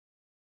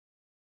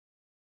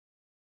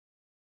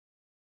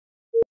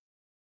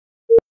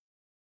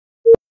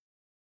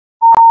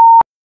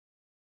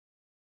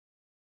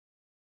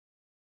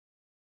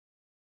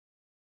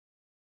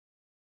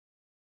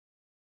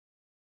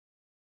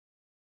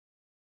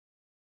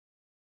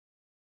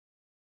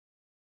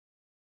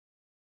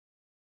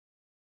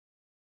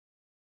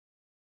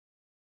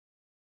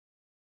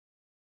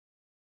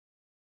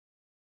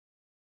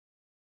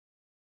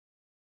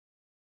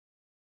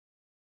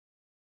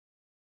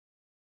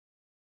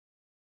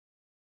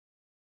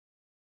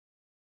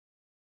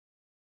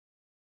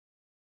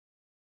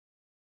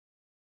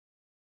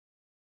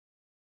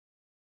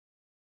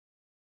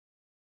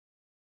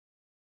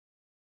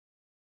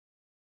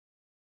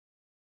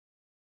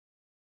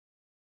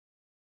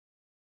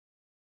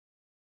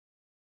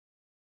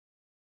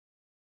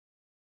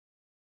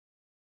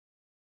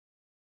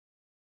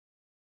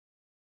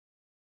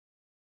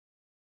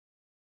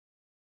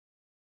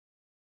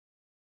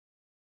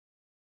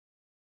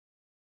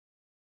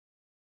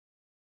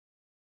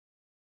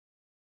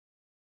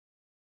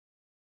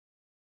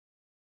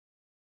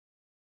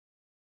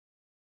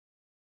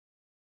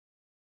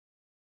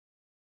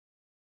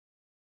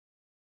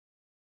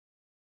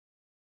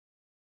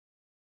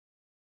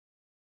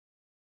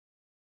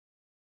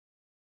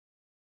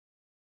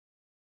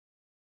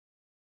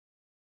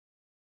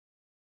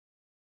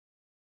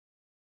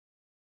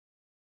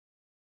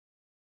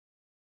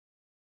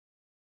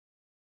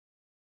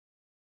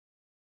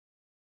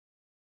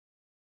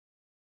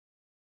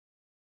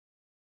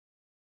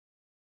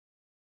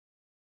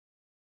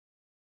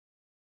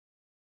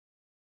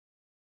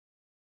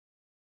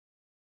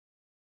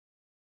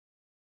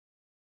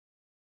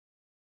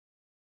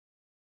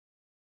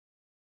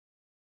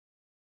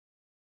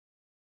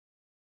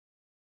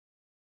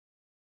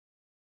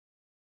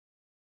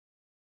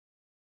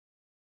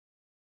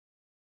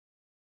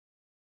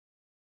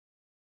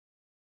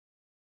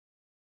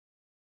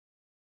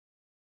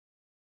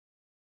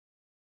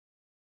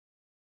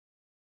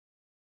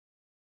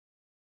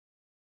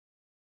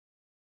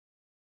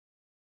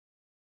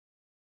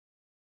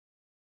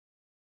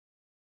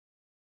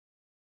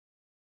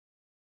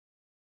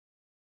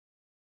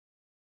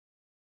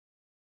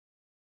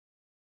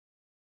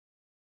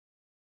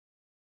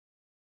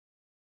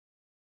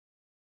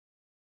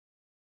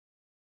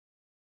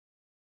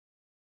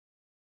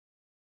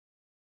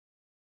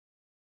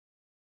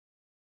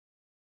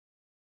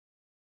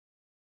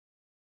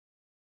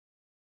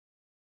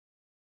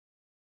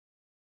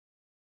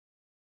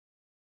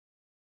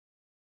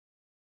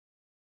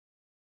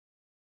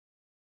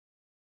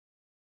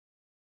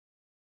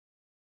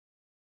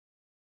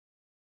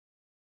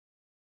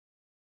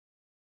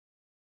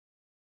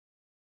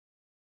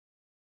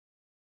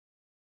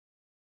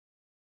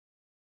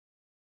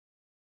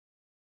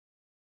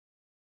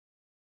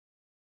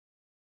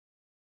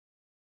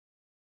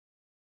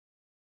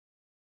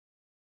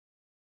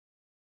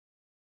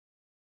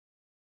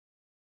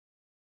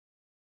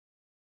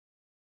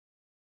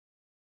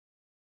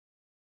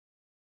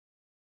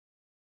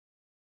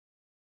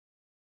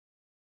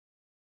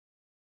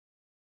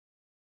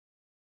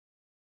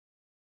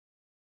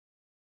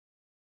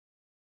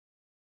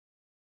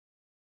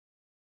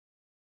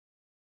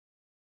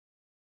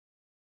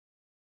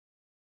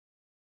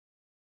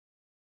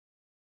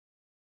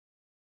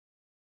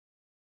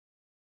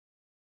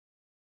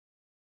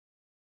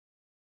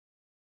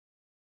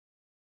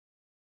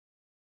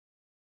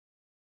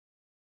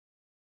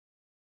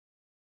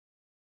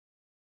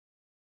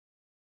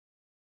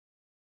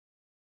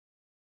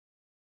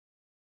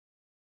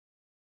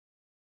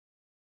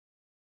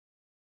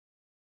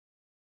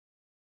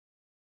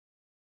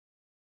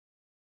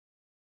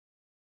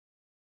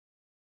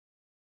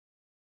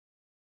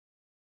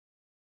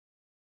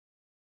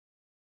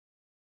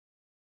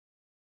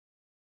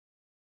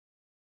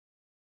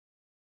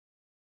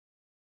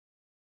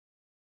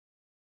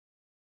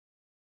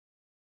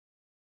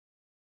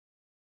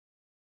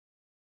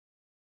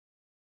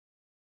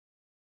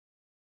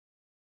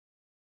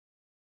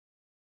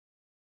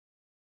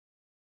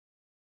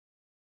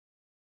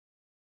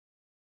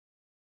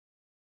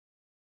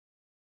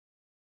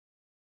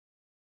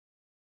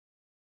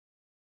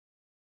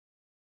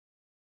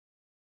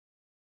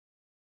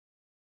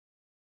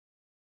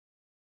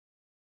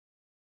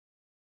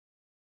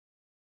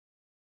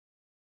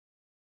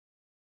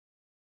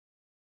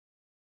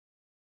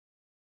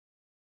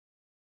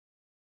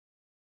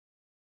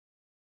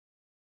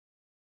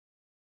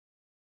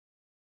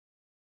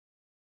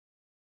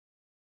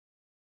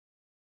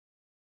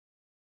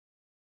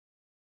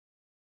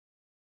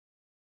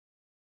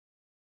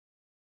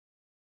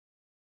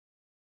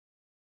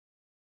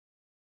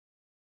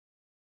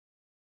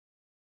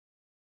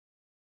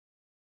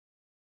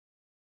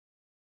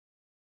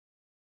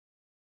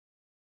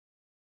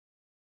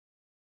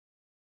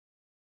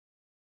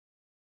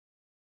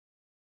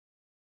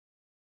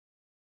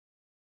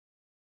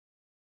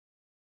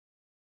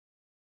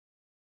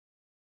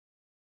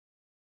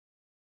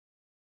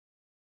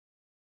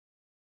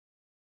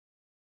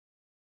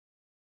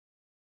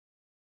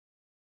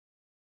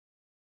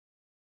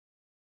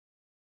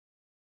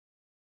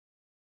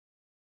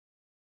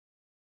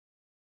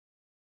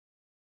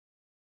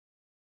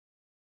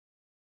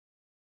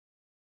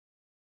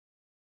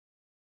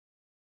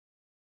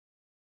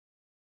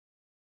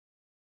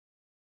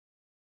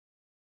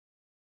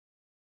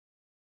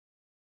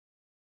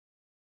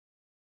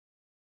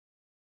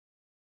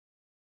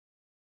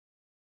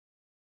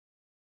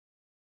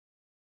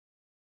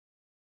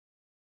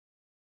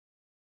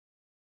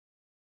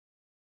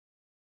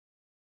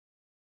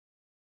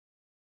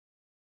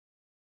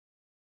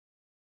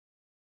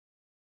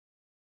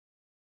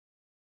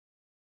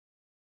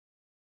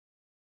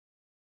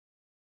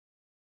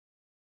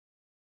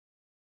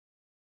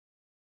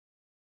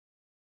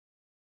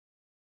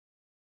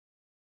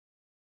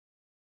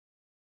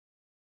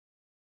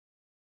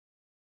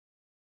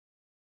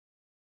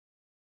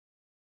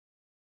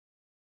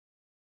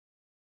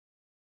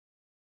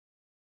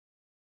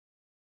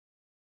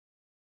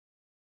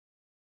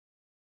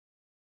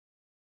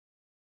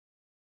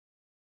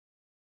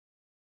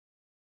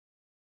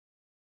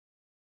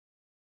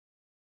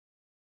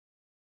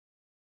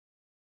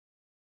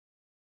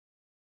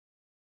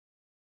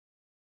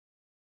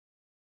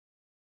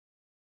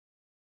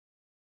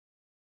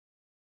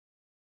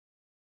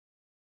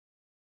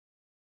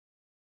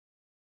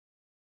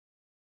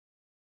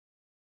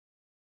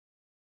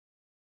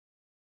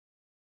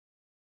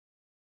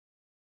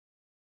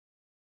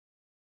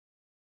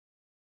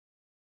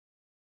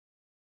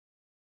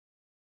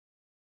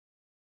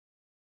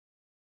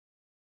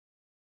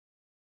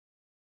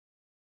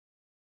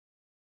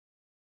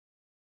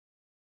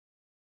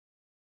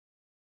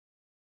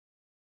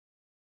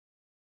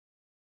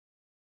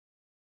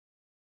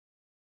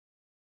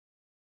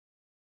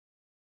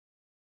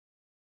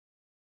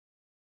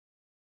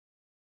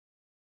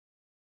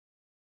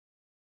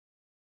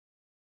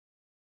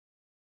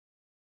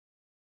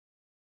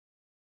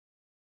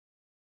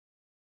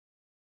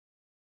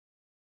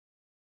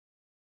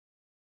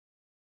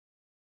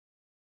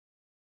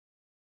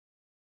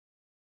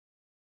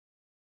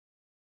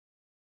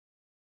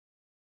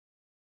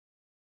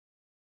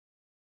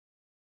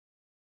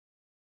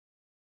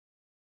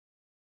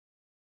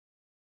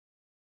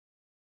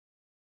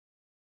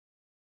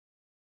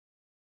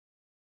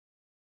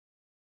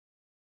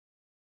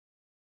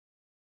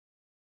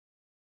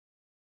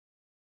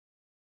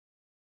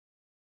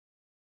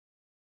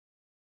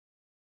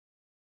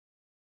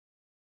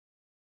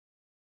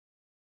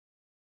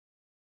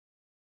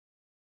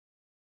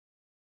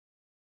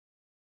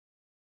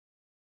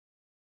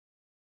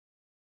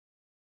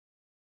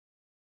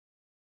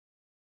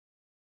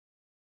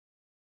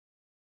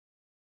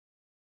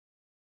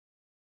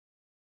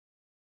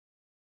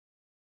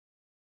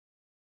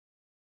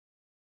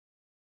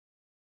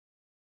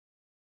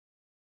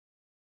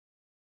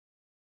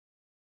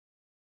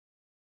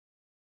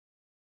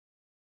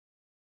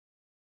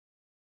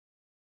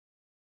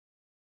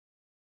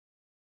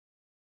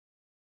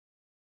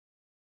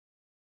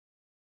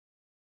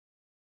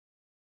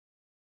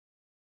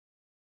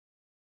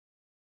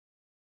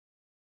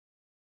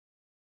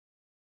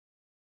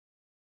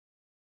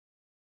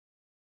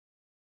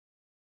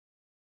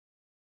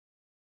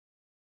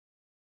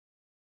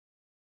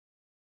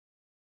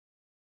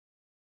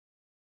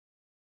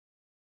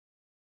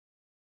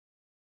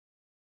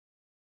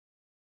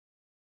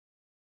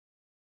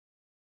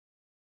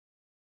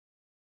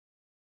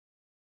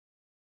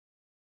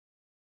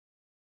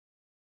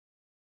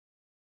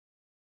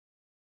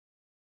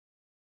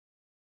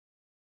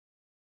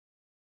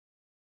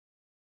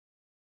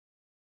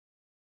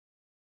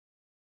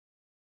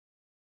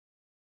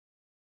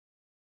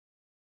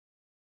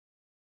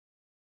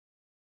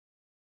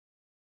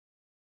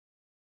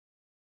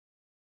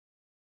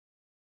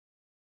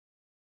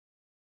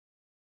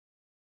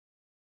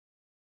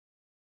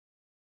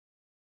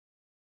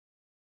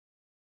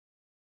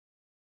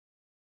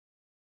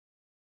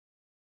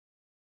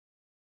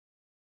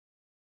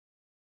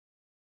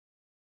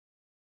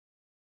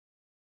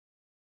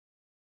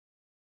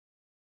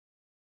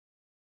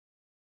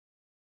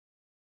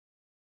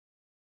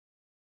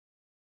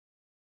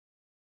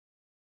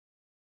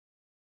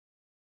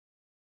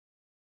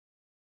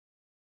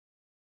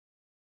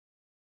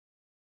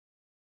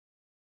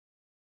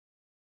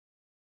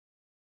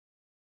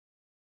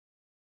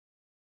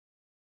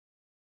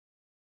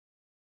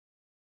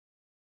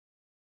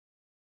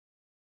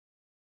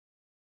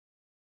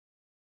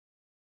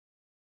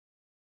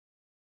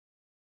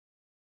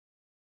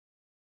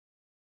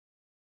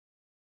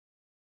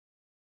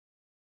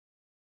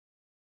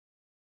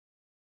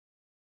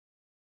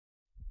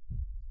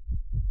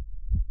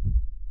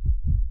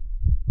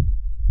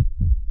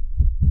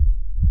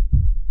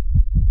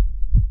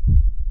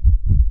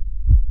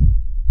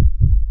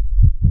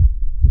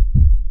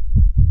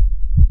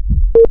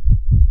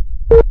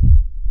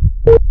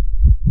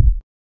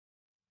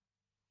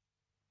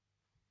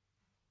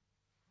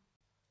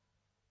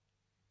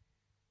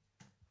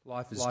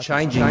Life is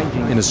changing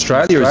in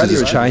Australia as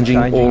it is changing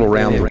all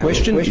around. The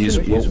question is,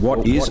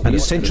 what is an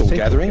essential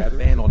gathering,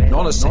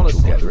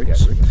 non-essential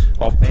gatherings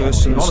of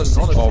persons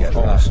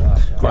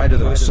of greater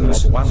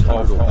persons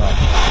of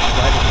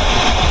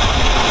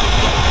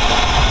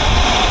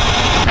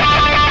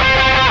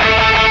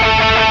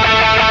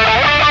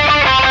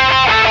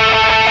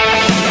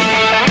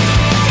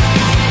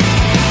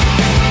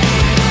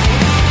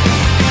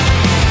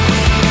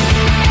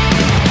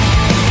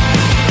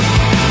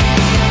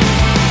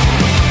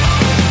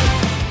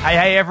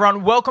Hey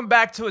everyone, welcome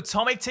back to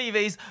Atomic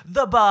TV's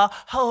The Bar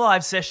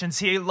live sessions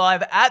here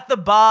live at the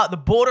bar, the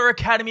Border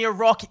Academy of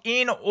Rock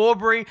in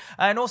Albury.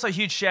 And also a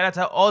huge shout out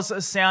to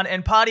Oz Sound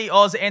and Party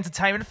Oz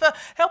Entertainment for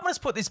helping us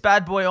put this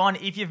bad boy on.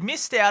 If you've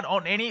missed out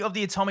on any of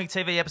the Atomic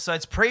TV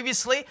episodes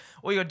previously,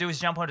 all you gotta do is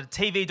jump onto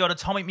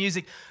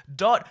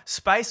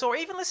tv.atomicmusic.space or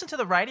even listen to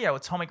the radio.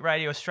 Atomic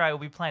Radio Australia will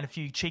be playing a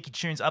few cheeky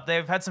tunes up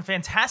there. We've had some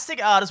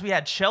fantastic artists. We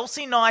had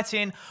Chelsea Knight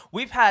in,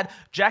 we've had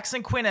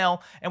Jackson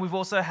Quinnell, and we've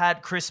also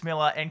had Chris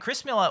Miller. And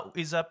Chris Miller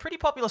is a pretty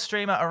popular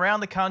streamer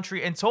around the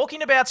country. And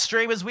talking about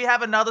streamers, we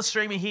have another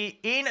streamer here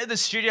in the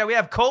studio. We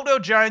have Caldwell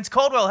Jones.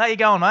 Caldwell, how you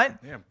going, mate?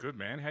 Yeah, I'm good,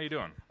 man. How you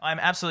doing? I'm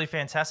absolutely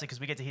fantastic because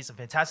we get to hear some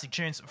fantastic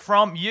tunes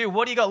from you.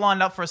 What do you got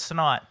lined up for us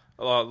tonight?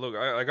 Oh, look,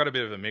 I got a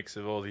bit of a mix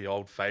of all the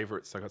old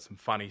favourites. I got some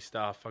funny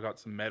stuff. I got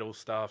some metal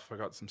stuff. I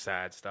got some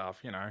sad stuff.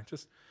 You know,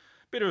 just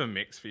a bit of a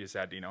mix for your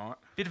Saturday night.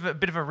 Bit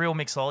of a real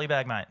mixolly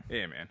bag, mate.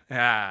 Yeah, man.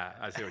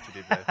 I see what you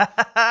did there.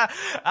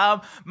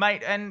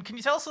 Mate, and can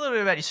you tell us a little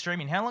bit about your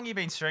streaming? How long have you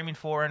been streaming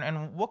for,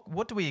 and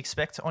what do we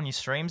expect on your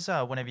streams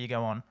whenever you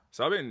go on?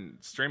 So I've been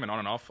streaming on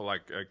and off for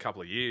like a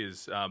couple of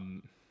years. I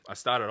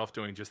started off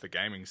doing just the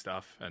gaming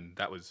stuff, and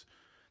that was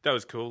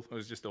cool. It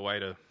was just a way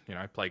to, you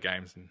know, play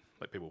games and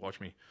let people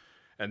watch me.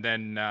 And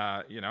then,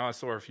 you know, I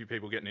saw a few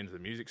people getting into the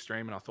music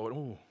stream, and I thought,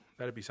 oh,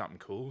 that'd be something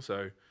cool.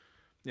 So,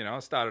 you know, I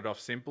started off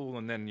simple,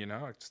 and then, you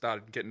know, I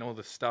started getting all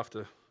the stuff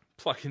to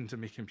plug into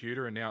my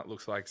computer, and now it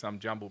looks like some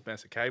jumbled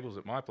mess of cables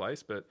at my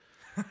place. But,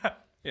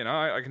 you know,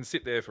 I can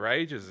sit there for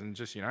ages and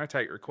just, you know,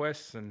 take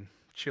requests and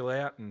chill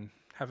out and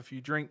have a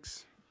few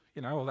drinks.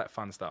 You know, all that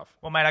fun stuff.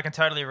 Well, mate, I can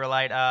totally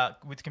relate.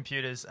 With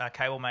computers,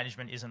 cable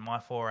management isn't my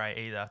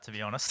foray either, to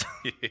be honest.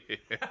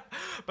 Yeah.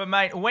 But,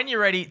 mate, when you're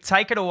ready,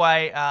 take it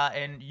away.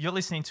 And you're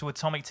listening to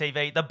Atomic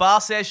TV. The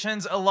bar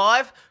sessions are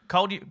live.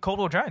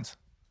 Caldwell Jones.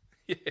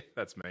 Yeah,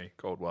 that's me,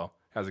 Caldwell.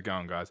 How's it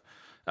going, guys?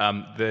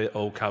 They're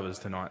all covers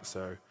tonight,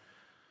 so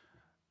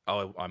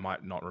I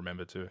might not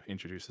remember to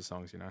introduce the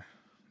songs, you know.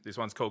 This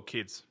one's called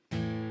Kids.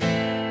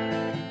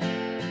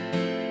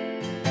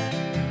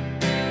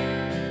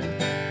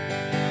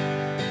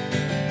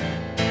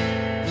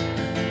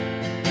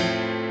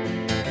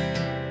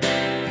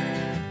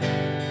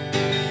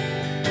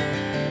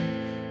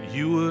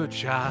 You were a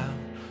child,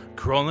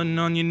 crawling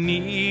on your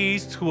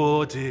knees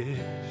toward it.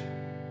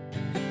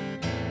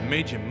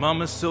 Made your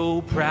mama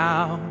so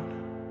proud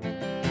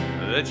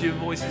that your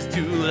voice is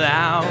too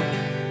loud.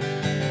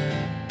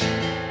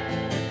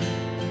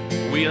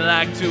 We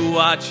like to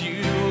watch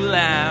you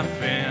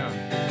laughing,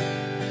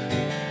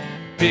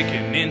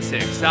 picking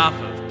insects off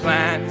of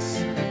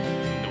plants.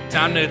 No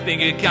time to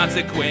think of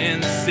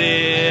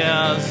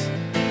consequences.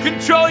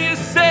 Control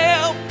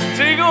yourself,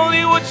 take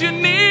only what you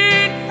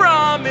need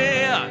from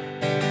it.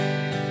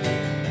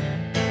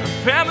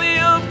 A family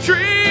of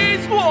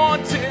trees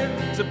wanting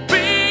to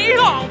be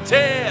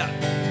haunted.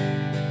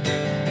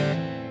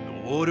 The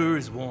water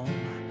is warm,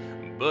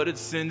 but it's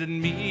sending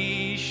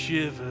me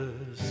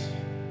shivers.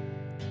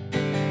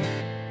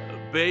 A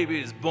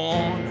baby's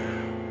born,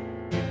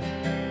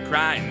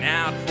 crying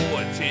out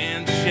for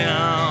attention.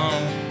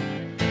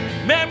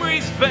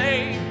 Memories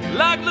fade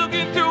like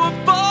looking through a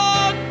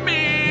fog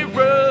mirror.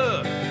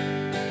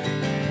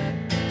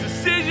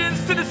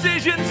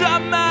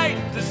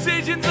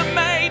 Decisions are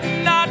made,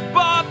 not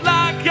bought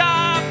like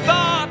I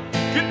thought.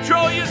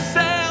 Control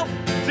yourself,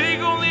 take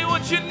only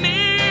what you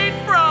need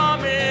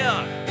from it.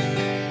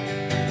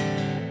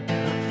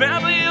 A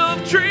family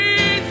of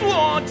trees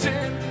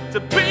wanting to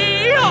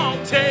be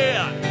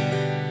haunted.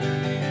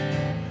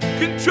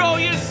 Control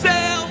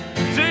yourself,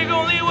 take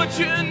only what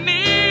you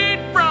need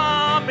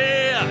from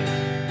it.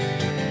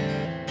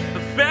 A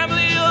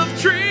family of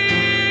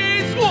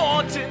trees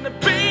wanting to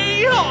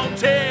be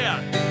haunted.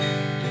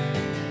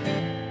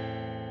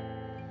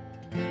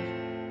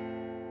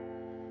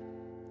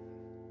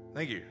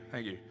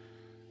 Thank you.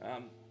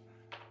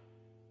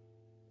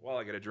 While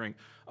I get a drink,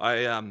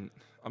 I'm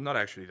not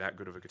actually that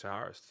good of a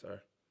guitarist, so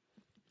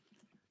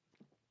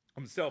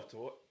I'm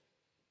self-taught.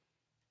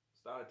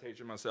 Started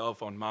teaching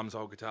myself on mum's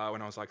old guitar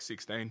when I was like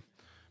 16,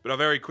 but I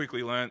very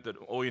quickly learnt that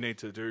all you need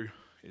to do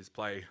is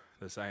play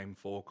the same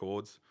 4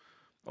 chords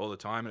all the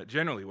time, and it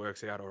generally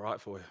works out all right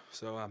for you.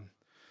 So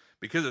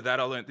because of that,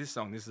 I learnt this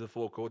song. This is a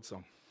 4-chord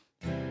song.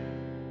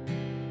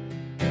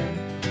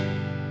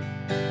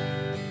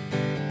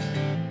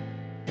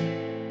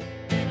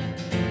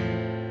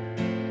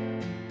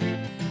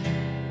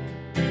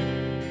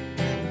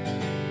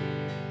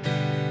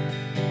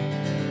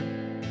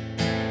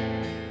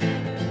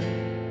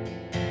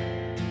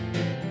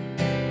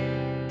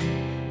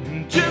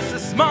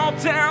 small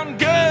town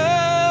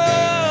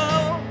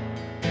girl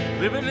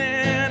living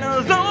in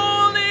a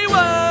lonely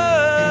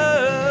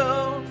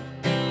world.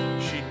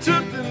 She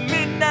took the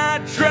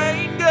midnight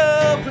train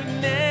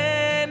going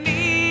anywhere.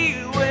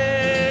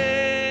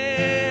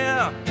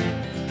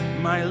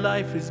 My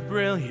life is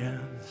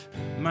brilliant,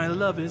 my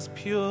love is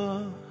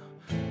pure.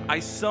 I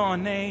saw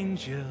an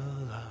angel,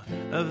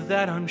 of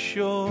that I'm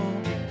sure.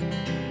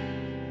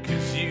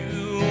 'Cause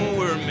you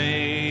were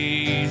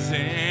amazing,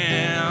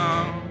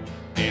 and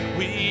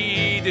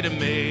we did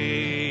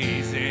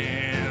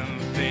amazing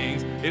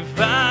things. If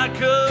I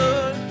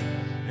could,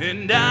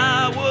 and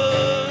I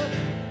would,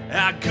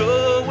 I'd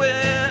go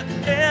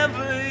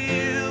wherever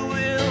you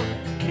will.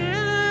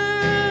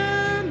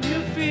 Can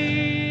you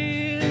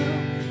feel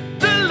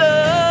the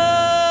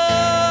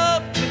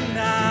love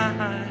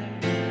tonight?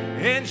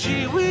 And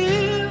she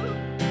will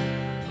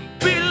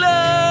be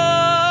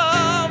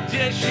loved,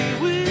 yes she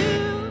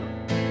will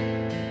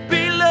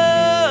be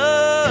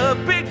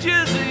loved.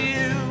 Pictures of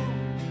you,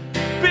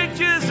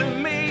 pictures of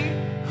me,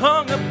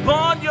 hung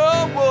upon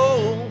your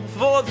wall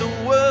for the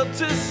world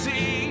to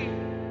see.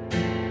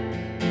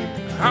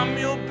 I'm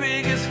your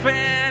biggest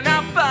fan,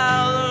 I'll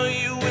follow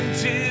you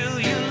until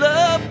you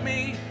love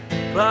me.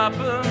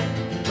 Papa,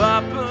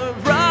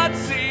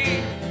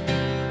 paparazzi,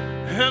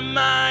 am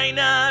I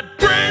not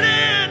pretty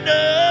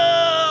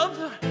enough?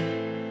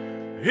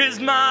 Is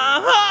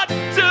my heart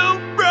too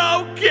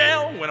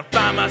broken? When I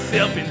find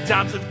myself in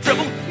times of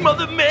trouble,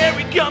 Mother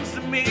Mary comes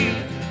to me.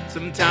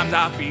 Sometimes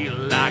I feel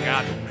like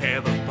I don't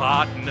have a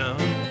partner.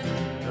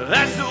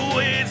 That's the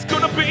way it's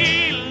gonna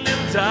be,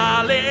 little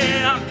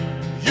darling.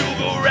 You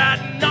go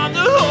riding on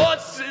the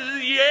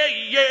horses, yeah,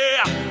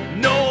 yeah.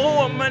 No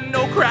woman,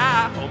 no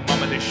cry. Oh,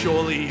 mama, this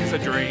surely is a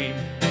dream.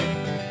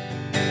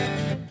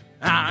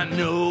 I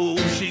know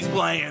she's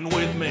playing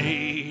with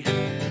me,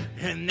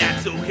 and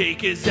that's okay,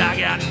 'cause I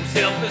got no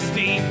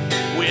self-esteem.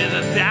 With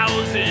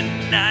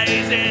 1,000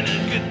 eyes and a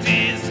good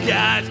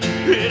disguise,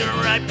 hit her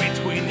right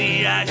between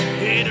the eyes,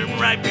 hit her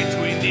right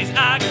between these.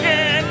 I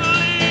can't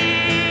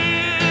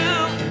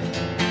live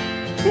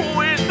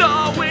with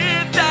or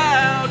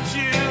without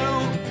you.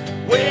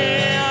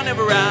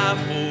 Whenever I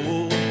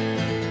fall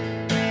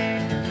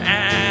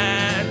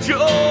at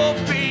your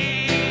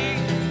feet,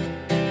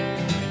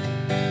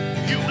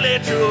 you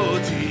let your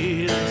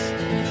tears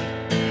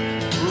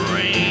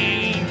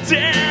rain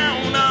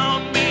down on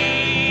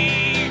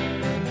me.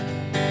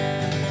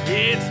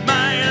 It's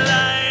my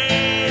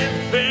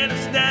life and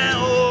it's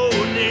now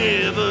or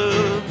never.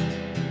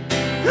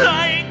 I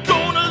ain't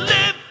gonna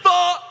live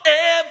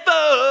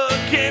forever.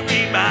 Can't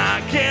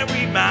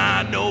read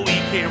my, no, he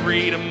can't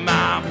read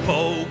my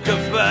poker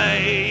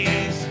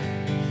face.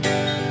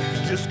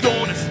 Just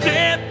gonna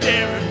stand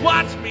there and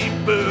watch me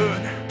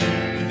burn.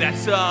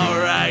 That's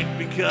alright,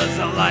 because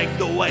I like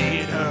the way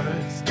it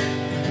hurts.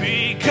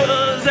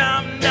 Because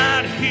I'm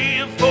not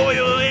here for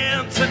your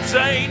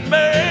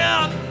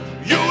entertainment.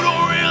 You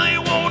don't really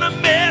wanna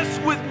mess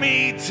with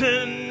me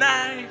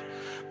tonight.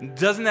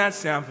 Doesn't that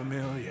sound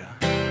familiar?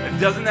 And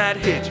doesn't that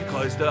hit you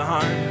close to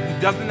home?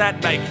 Doesn't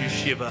that make you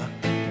shiver,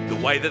 the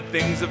way that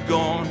things have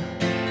gone?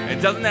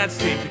 And doesn't that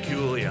seem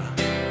peculiar,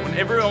 when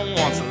everyone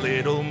wants a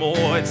little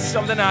more? It's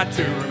something I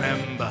do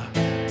remember,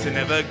 to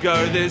never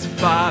go this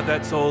far.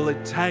 That's all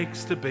it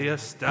takes to be a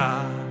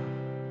star.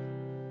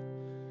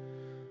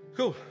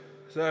 Cool.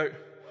 So,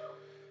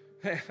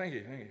 thank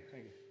you.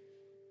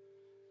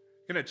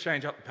 Gonna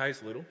change up the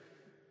pace a little,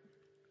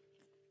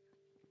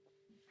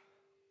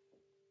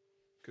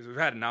 because we've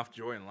had enough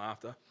joy and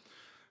laughter.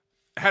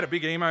 I had a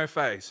big emo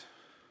phase.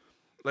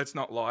 Let's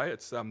not lie,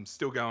 it's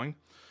still going.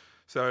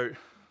 So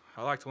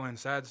I like to learn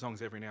sad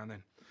songs every now and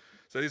then.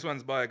 So this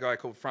one's by a guy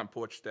called Front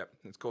Porch Step.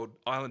 It's called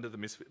Island of the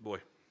Misfit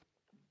Boy.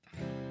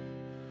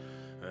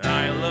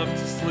 I love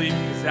to sleep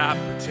because I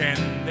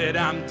pretend that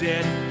I'm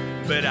dead,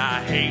 but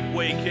I hate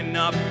waking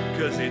up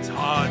because it's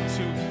hard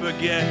to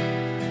forget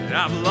that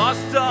I've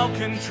lost all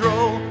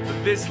control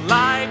of this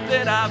life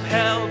that I've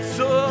held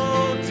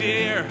so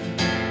dear.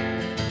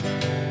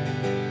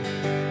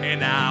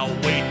 And I'll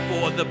wait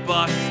for the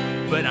bus,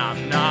 but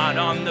I'm not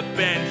on the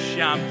bench.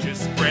 I'm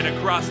just spread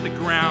across the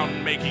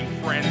ground, making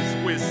friends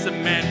with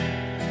cement,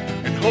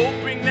 and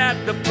hoping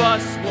that the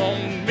bus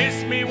won't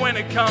miss me when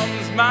it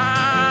comes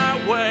my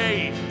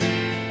way.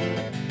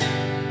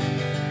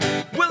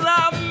 Well,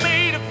 I've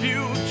made a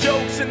few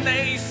jokes and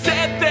they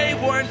said they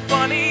weren't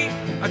funny.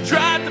 I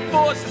tried to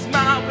force a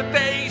smile, but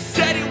they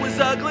said it was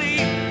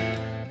ugly.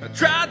 I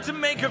tried to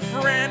make a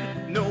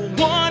friend, no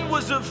one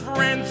was a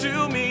friend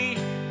to me.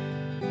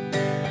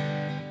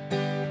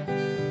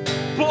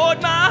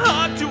 Poured my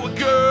heart to a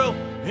girl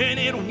and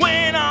it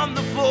went on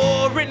the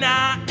floor, and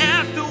I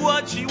asked her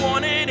what she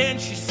wanted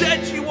and she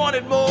said she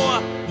wanted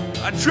more.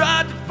 I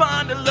tried to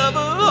find a lover,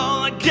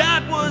 all I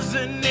got was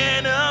an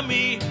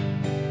enemy.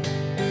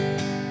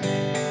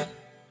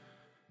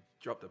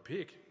 Dropped the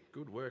pick.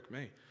 Good work,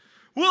 me.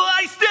 Well,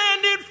 I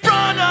stand in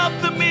front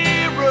of the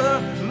mirror,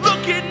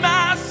 look at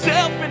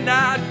myself, and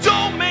I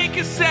don't make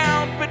a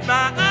sound, but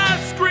my eyes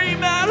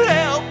scream out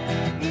help,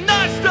 and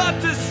I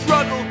start to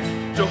struggle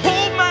to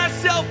hold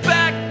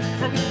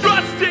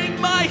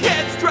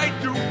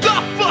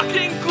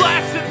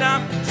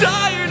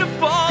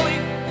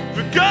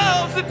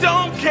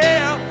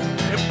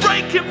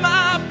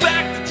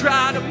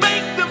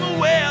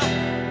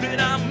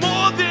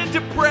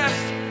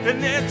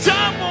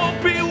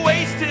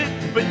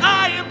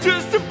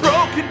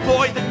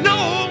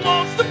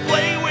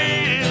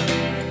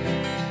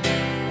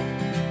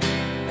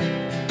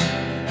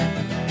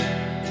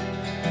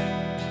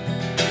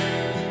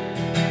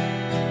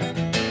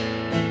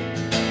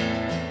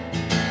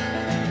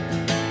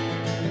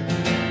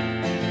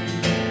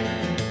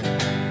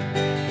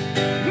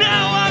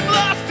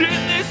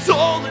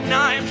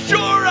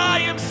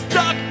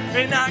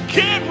and I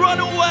can't run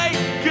away,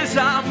 cause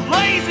I'm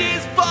lazy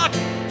as fuck.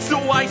 So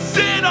I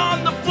sit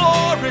on the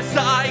floor as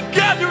I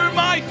gather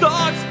my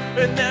thoughts,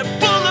 and they're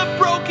full of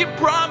broken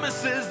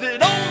promises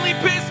that only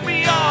piss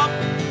me off.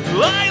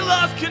 I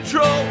lost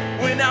control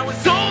when I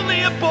was only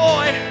a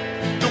boy.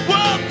 The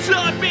world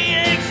taught me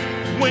angst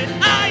when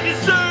I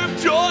deserved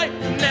joy.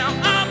 Now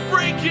I'm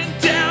breaking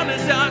down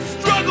as I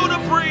struggle to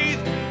breathe,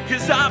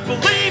 cause I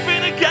believe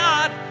in a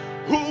God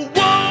who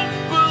won't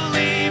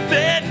believe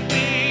in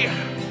me.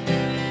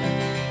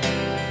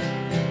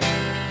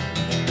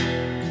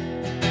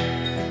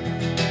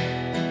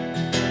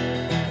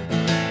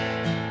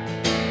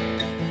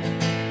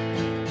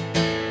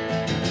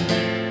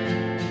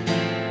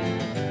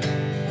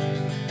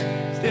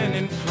 Stand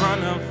in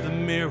front of the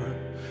mirror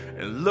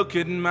and look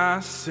at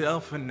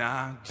myself, and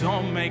I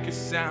don't make a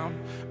sound,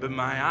 but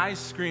my eyes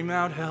scream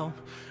out help.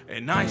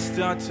 And I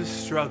start to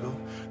struggle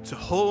to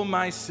hold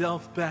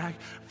myself back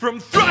from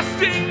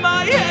thrusting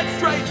my head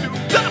straight through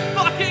the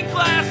fucking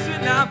glass.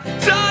 And I'm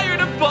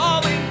tired of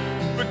falling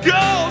for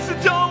girls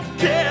that don't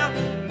care,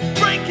 and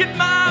breaking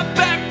my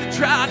back to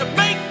try to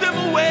make them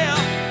aware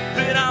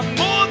that I'm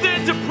more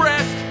than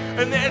depressed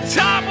and their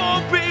time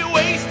won't be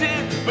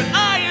wasted. But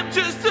I am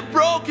just a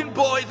broken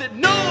boy that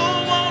no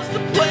one wants to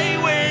play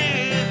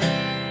with.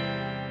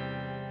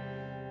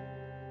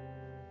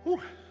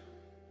 Whew.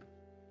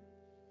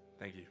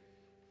 Thank you.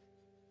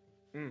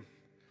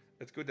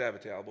 It's good to have a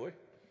towel, boy.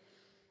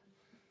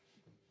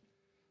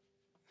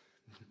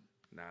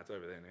 Nah, it's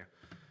over there now.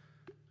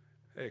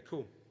 Hey,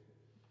 cool.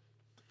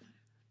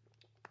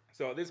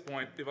 So at this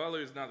point, if I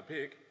lose another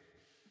pick,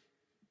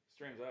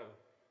 stream's over.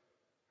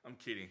 I'm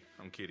kidding.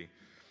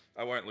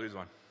 I won't lose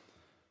one.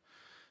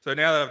 So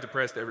now that I've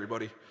depressed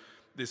everybody,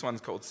 this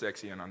one's called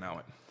Sexy and I Know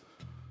It.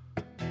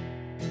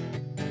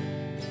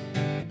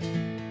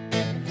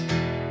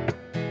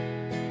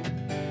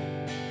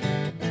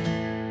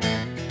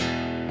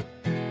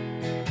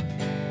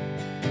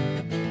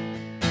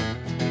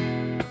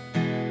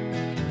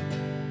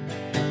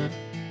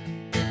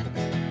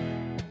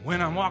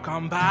 When I walk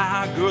on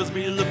by, girls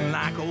be looking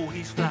like, oh,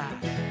 he's fly.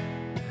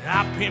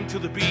 I pimp to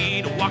the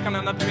beat, walking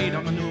on the beat,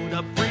 I'm a nude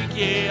up freak,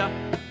 yeah.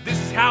 This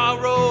is how I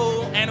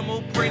roll,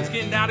 animal prints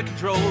getting out of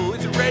control.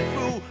 It's a red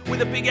fool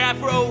with a big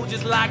afro,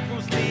 just like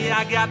Bruce Lee,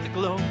 I got the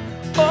glow.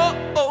 Oh,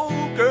 oh,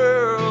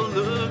 girl,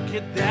 look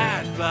at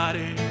that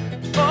body.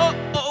 Oh,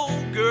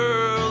 oh,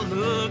 girl,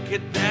 look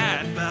at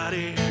that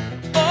body.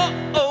 Oh,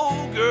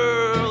 oh,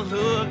 girl,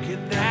 look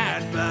at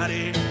that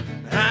body.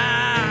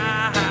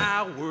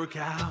 I work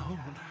out.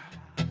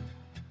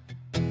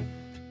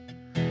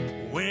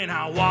 When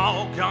I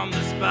walk on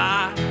the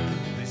spot,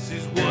 this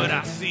is what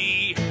I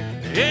see.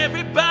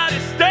 Everybody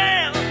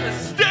stands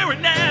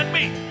staring at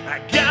me. I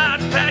got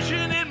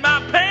passion in my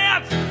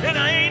pants, and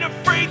I ain't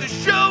afraid to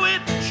show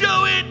it,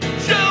 show it,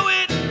 show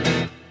it.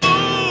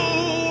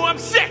 Ooh, I'm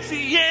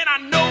sexy and I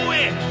know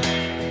it.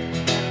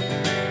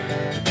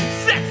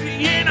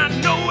 Sexy and I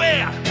know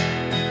it.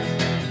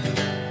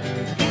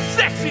 I'm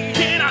sexy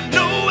and I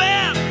know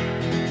it.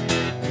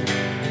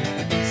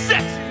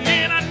 Sexy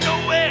and I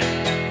know it.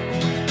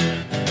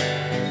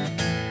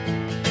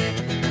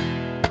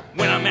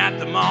 When I'm at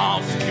the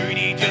mall,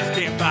 security just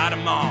can't buy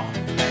them all.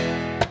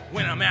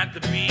 When I'm at the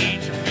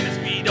beach, I'm finna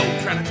speedo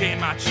trying to tan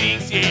my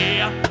cheeks,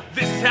 yeah.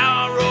 This is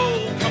how I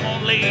roll. Come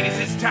on, ladies,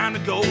 it's time to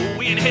go.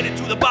 We ain't headed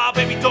to the bar,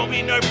 baby, don't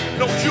be nervous.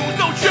 No shoes,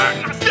 no shirt,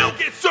 and I still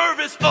get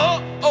service.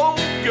 Oh, oh,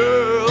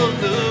 girl,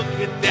 look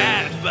at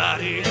that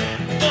body.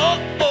 Oh,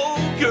 oh,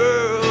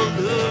 girl,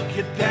 look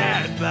at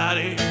that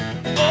body.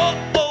 Oh,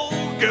 oh,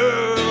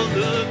 girl,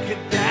 look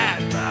at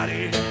that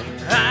body.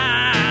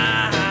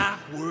 I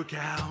work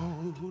out.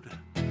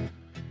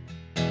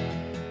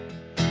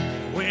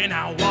 When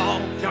I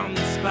walk on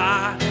the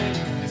spot,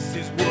 this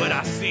is what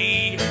I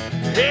see.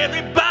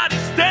 Everybody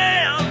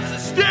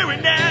stands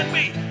staring at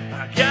me.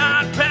 I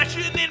got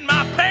passion in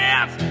my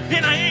pants,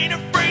 and I ain't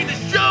afraid to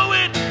show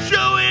it,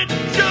 show it,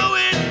 show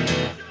it.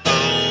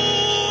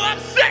 Ooh, I'm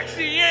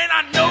sexy and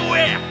I know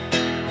it.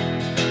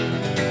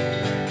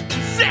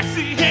 I'm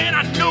sexy and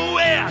I know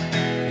it.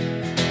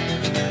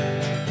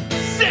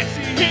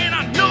 Sexy and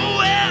I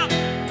know it.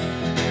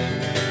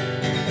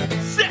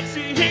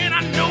 Sexy and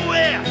I know it.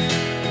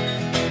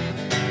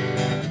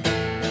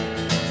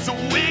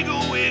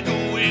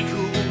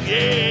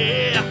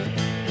 Yeah.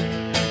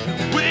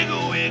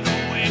 Wiggle,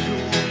 wiggle,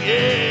 wiggle,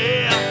 yeah.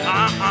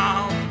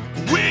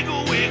 Wiggle,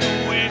 wiggle,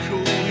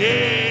 wiggle,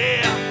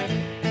 yeah.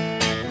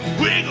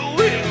 Wiggle,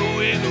 wiggle,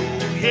 wiggle,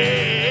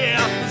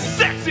 yeah.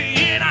 Sexy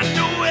and I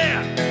know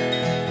it.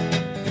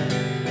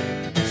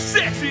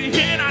 Sexy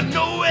and I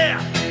know it.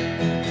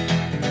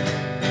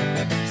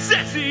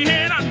 Sexy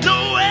and I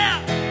know it.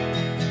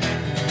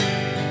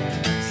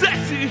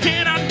 Sexy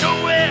and I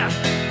know it.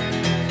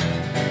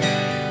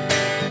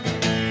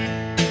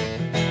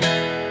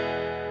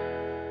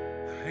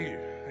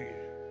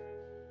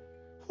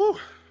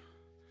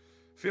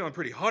 Feeling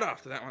pretty hot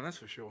after that one, that's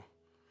for sure.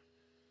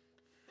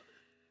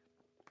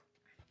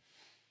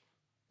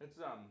 It's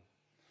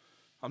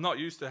I'm not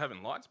used to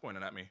having lights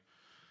pointed at me.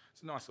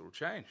 It's a nice little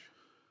change.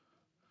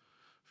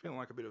 Feeling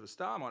like a bit of a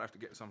star. I might have to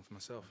get some for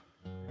myself.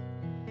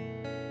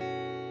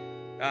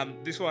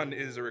 This one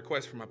is a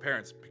request from my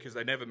parents because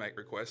they never make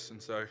requests,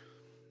 and so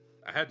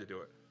I had to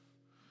do it.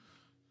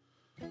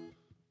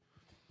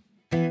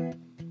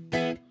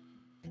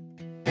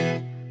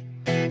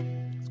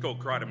 It's called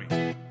Cry to Me.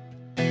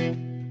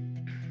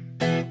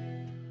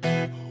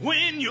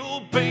 When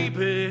your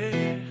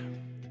baby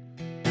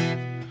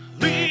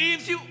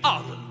leaves you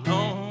all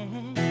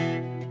alone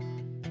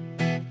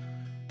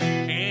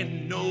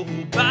and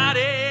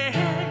nobody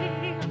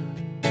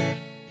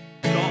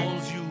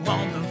calls you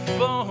on the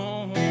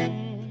phone,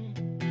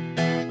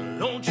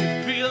 don't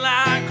you feel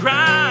like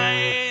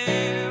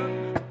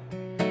crying?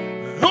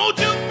 Don't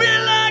you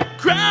feel like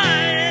crying?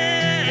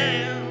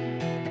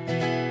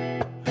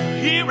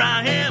 Here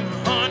I am,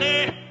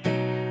 honey,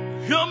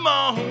 come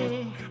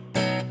on,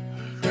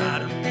 cry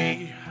to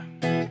me.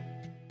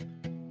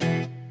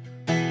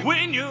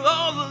 When you're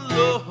all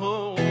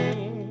alone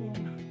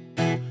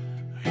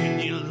in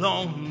your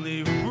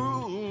lonely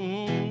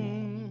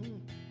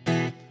room,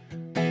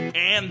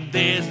 and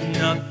there's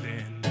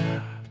nothing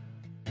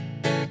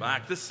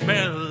like the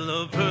smell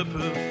of her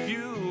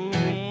perfume,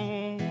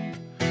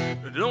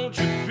 don't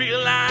you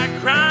feel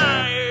like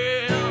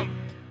crying?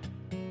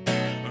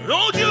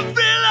 Don't you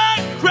feel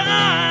like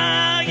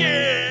crying?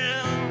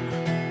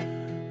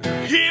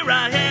 Here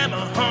I am,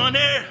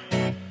 honey,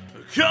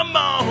 come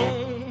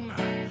on,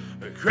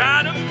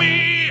 cry to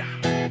me.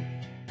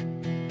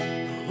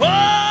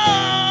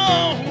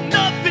 Oh,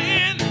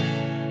 nothing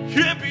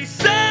can be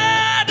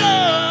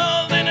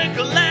sadder than a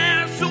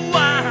glass of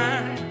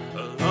wine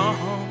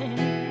alone.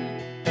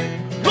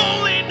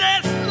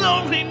 Loneliness,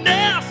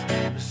 loneliness,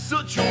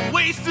 such a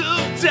waste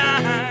of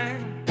time.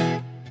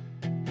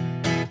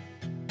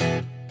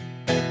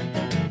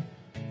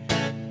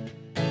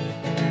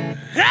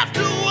 Have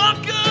to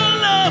walk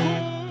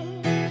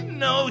alone,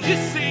 no, you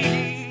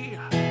see.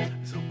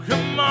 So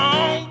come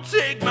on,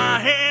 take my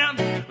hand,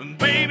 and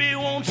baby,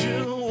 won't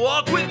you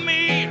walk with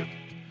me?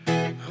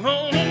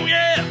 Oh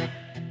yeah.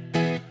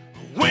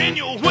 When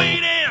you're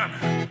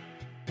waiting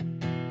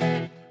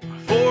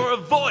for a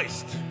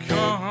voice to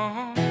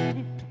come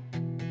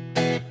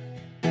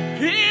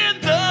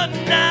in the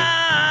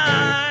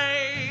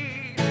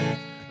night,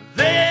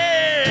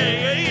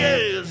 there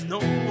is no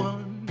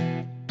one.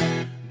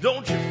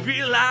 Don't you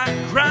feel like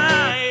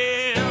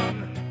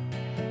crying?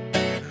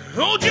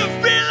 Don't you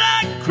feel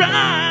like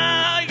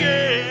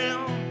crying?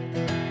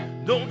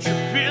 Don't you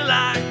feel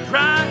like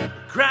crying?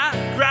 Cry,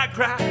 cry,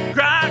 cry,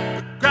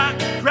 cry, cry,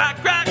 cry,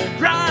 cry,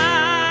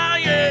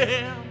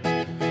 crying.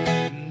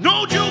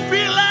 Don't you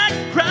feel like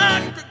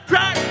cry,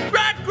 cry,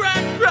 cry,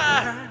 cry,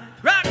 cry,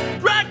 cry,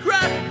 cry,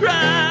 cry,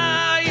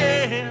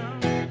 crying?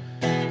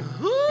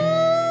 Ooh,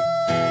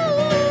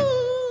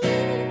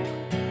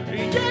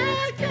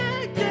 yeah,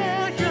 yeah,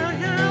 yeah, yeah,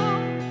 yeah.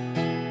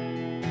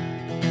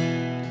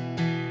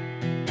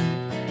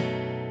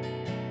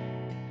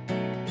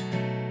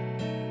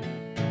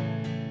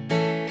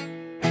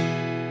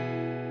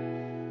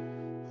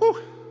 Whew.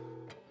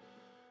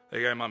 There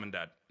you go, Mum and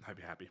Dad. Hope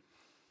you're happy.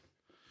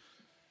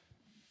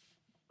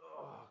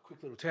 Oh,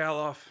 quick little towel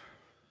off.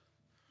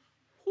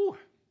 Whew.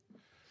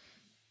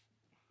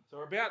 So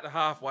we're about the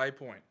halfway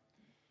point.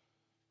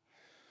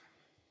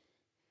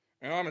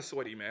 And I'm a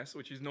sweaty mess,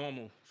 which is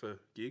normal for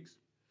gigs.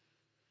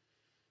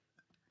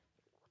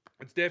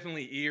 It's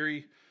definitely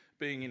eerie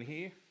being in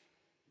here.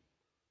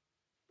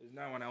 There's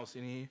no one else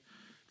in here.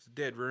 It's a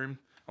dead room.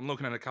 I'm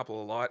looking at a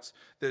couple of lights.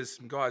 There's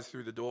some guys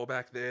through the door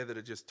back there that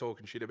are just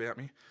talking shit about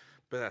me,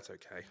 but that's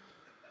okay.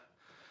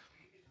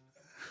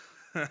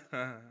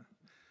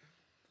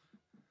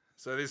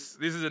 So this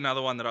is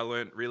another one that I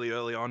learnt really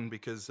early on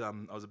because I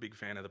was a big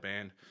fan of the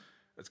band.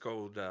 It's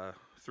called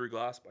Through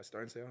Glass by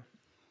Stone Sour.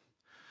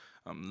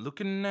 I'm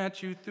looking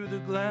at you through the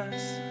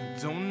glass,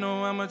 don't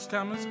know how much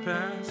time has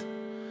passed.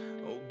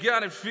 Oh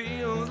God, it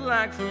feels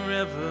like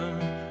forever,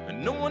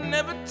 and no one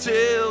ever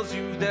tells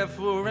you that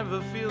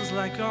forever feels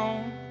like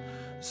home.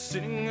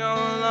 Sitting all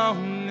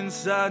alone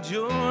inside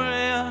your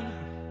head,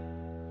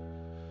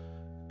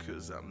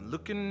 'cause I'm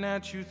looking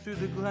at you through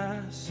the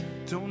glass,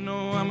 don't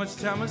know how much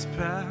time has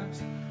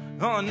passed.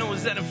 All I know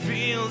is that it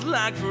feels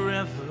like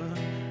forever,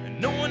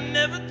 and no one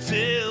ever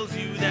tells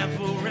you that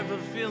forever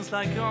feels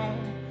like home.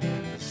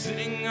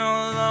 Sitting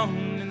all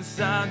alone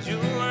inside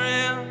your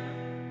head.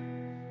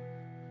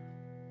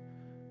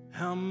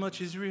 How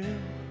much is real?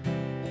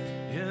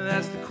 Yeah,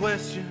 that's the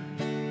question.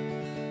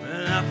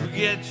 And I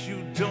forget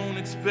you don't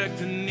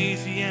expect an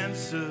easy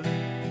answer.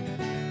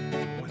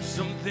 When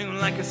something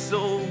like a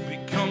soul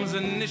becomes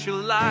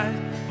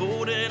initialized,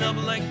 folded up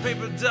like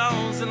paper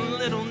dolls and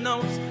little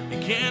notes, you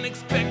can't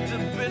expect a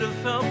bit of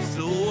help.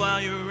 So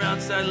while you're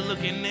outside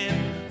looking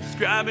in,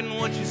 describing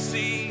what you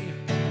see,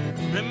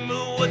 remember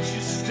what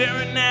you're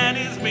staring at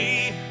is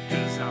me.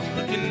 'Cause I'm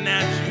looking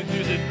at you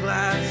through the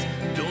glass,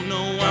 don't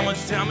know how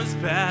much time has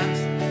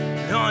passed.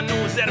 All I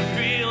know is that it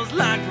feels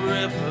like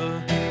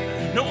forever.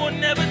 No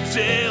one ever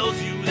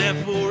tells you that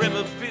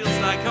forever feels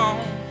like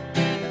home.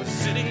 We're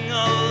sitting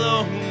all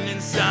alone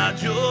inside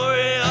your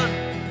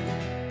head.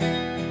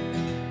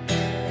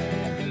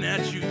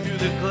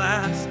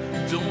 glass.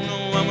 Don't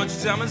know how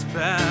much time has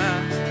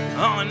passed.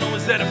 All I know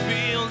is that it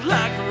feels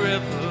like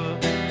forever,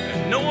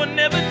 and no one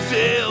ever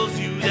tells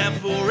you that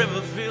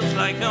forever feels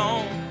like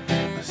home.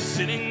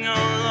 Sitting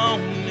all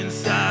alone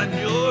inside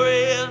your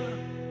head.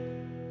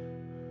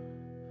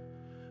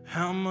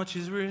 How much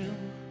is real?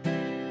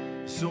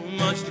 So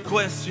much to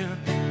question.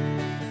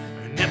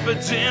 An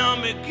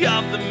epidemic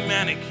of the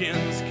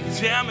mannequins,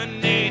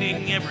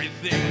 contaminating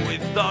everything we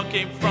thought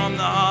came from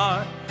the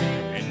heart.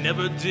 It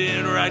never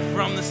did right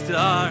from the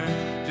start.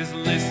 Just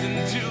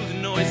listen to the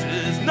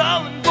noises,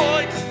 null and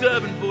void,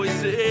 disturbing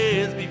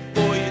voices,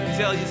 before you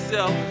tell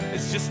yourself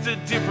it's just a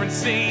different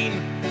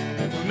scene.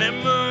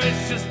 Remember,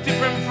 it's just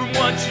different from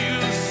what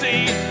you've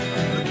seen.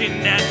 I'm looking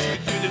at you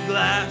through the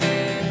glass.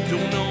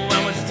 Don't know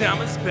how much time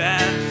has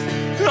passed.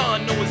 All I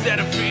know is that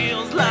it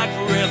feels like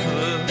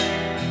forever.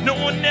 No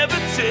one ever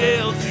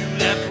tells you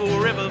that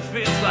forever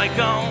feels like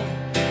home.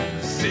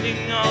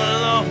 Sitting all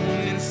alone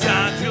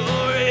inside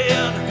your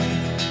head.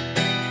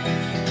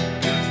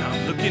 'Cause I'm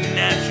looking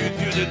at you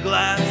through the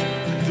glass. I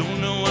don't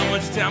know how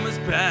much time has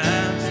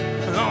passed.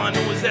 All I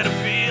know is that it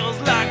feels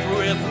like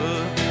forever.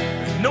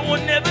 No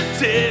one ever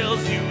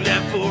tells you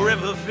that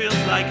forever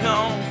feels like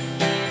home.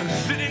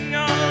 Sitting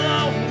all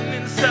alone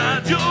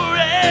inside your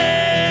head.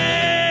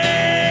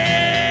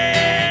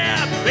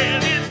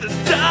 And it's the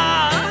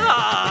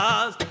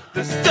stars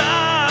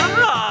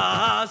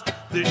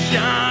that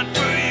shine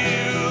for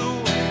you.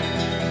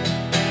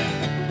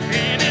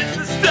 And it's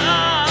the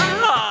stars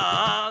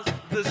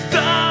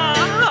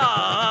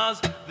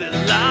that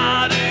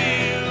lie to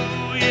you,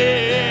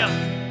 yeah.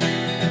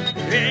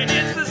 And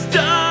it's the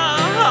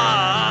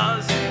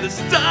stars that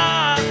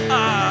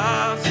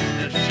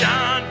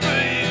shine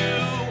for you.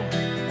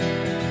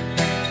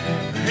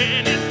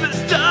 And it's the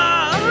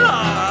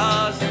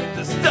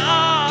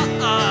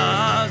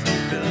stars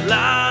that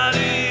lie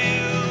to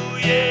you,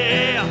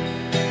 yeah.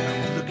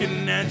 I'm looking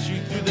at you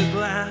through the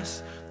glass.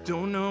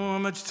 Don't know how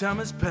much time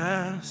has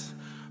passed.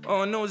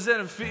 All I know is that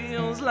it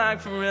feels like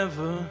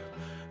forever,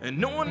 and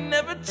no one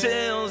ever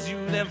tells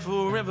you that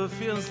forever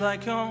feels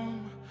like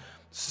home.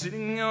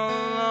 Sitting all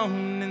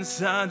alone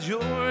inside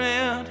your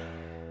head.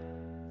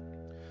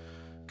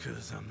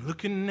 'Cause I'm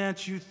looking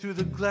at you through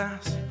the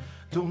glass.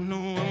 Don't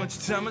know how much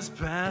time has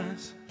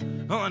passed.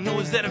 All I know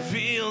is that it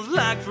feels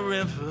like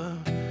forever.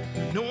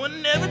 No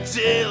one ever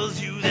tells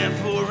you that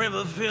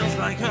forever feels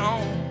like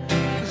home.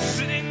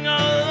 Sitting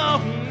all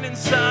alone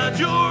inside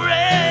your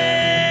head.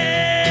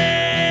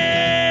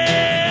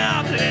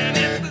 And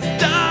it's the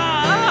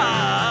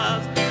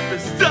stars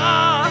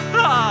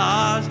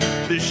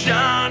that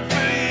shine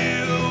for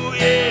you,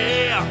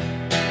 yeah.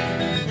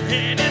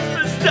 And it's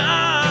the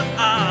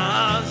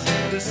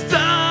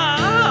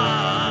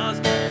stars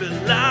that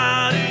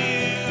lie to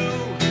you.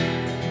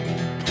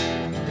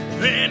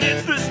 And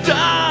it's the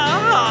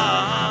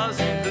stars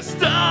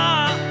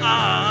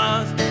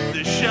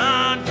that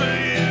shine for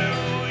you,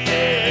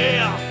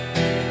 yeah.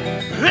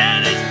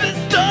 And it's the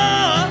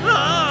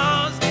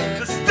stars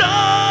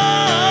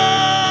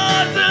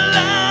that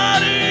lie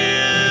to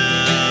you,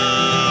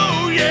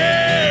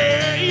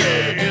 yeah,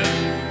 yeah.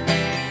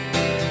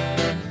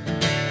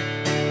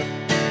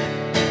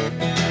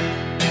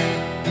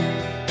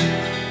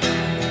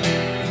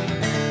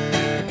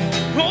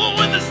 Oh,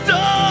 when the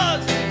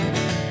stars,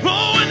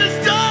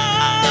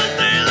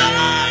 they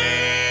lie.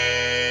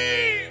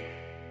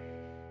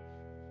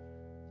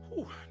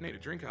 Ooh, need a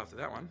drink after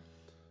that one.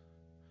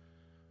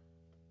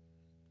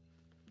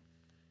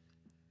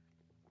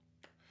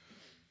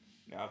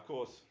 Now, of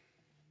course,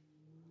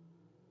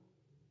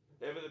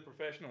 ever the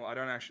professional, I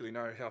don't actually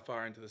know how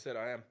far into the set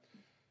I am,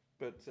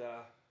 but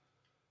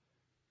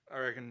I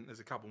reckon there's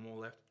a couple more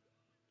left.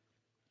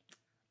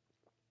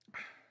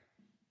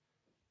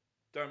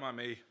 Don't mind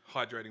me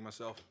hydrating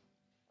myself.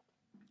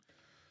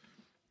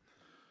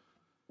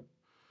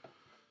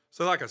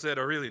 So like I said,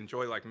 I really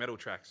enjoy like metal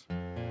tracks.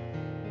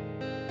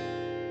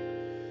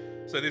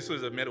 So this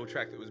was a metal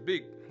track that was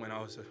big when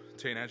I was a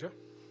teenager.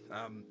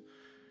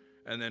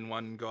 And then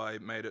one guy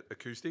made it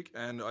acoustic,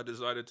 and I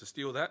decided to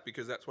steal that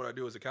because that's what I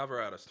do as a cover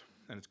artist.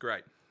 And it's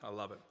great. I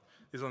love it.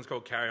 This one's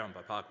called Carry On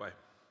by Parkway.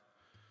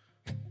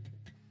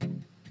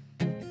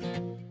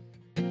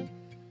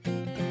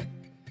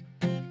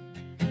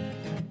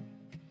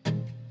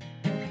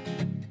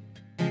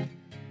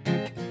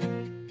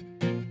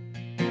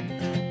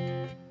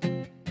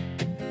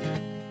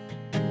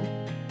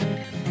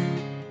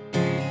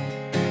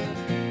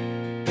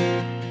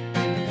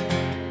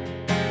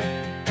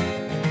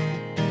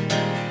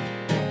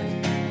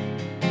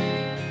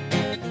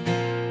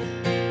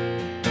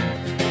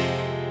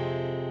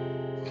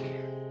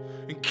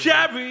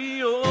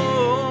 Carry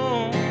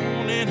on,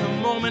 in a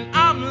moment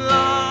I'm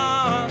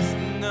lost.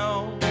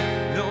 No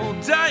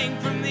dying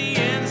from the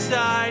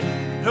inside.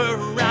 Her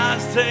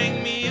eyes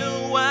take me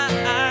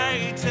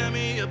away, tear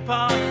me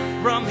apart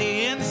from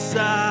the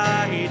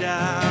inside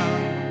out.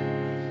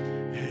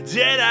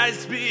 Did I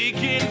speak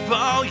in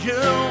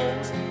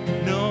volumes?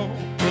 No,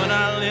 but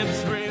our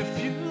lips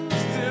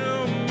refuse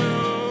to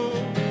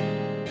move.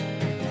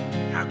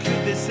 How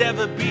could this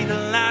ever be the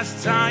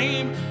last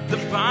time, the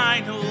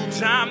final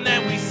time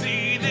that we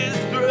see this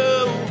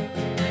through.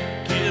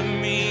 Give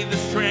me the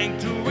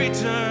strength to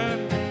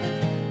return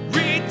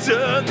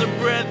the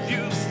breath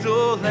you've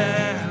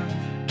stolen.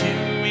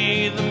 Give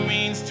me the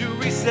means to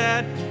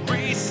reset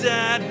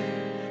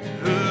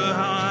her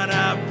heart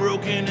I've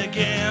broken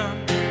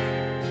again.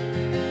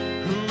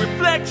 Her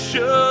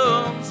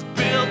reflections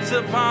built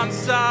upon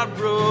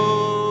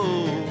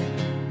sorrow.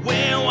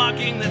 We're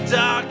walking the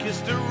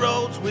darkest of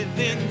roads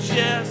within,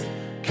 just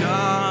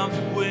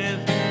carved with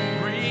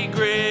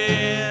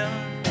regret.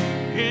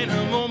 In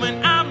a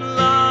moment I'm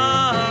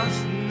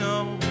lost,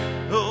 no,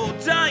 oh,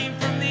 dying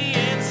from the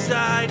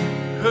inside.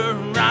 Her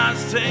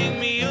eyes take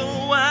me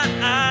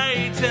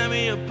away, tear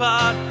me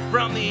apart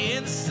from the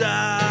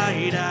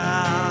inside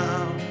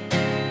out.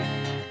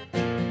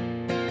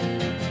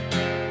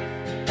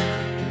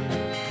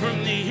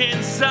 From the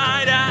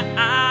inside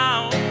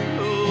out,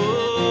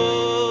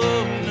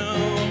 oh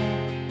no.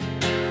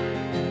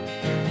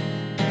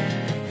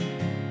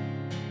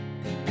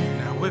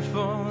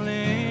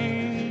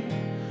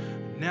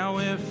 Now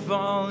we're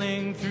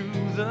falling through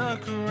the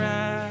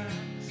cracks.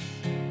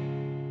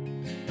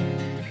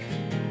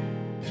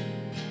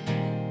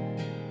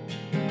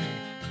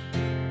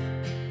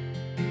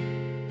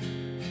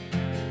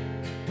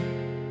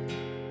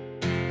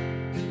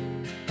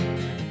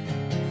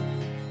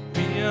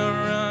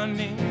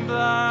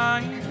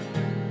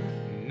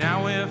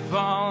 Now we're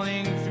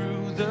falling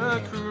through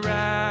the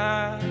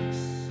cracks.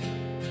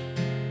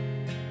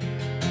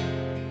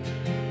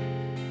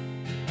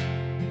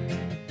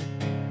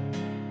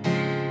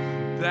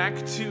 Back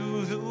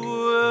to the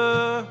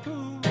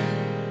world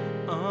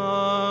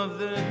of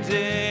the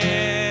dead.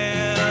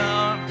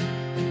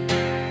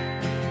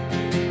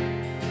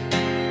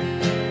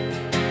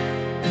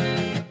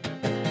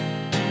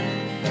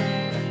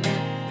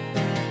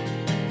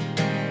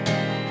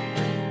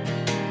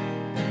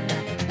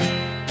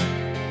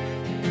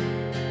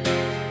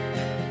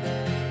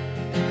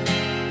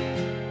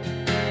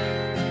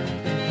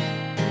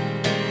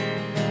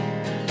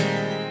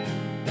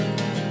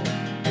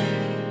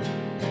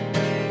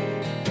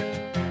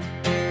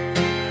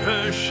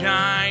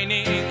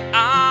 Shining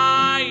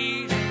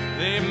eyes,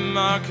 they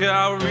mark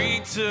our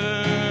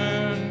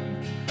return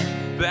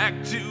back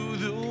to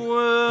the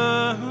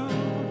world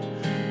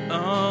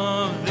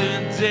of the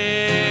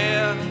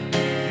dead.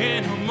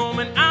 In a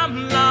moment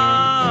I'm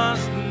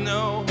lost,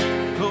 no,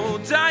 oh,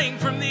 dying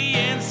from the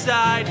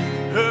inside.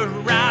 Her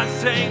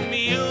eyes take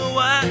me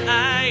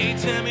away,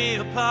 tear me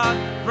apart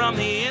from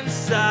the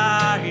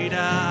inside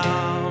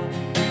out.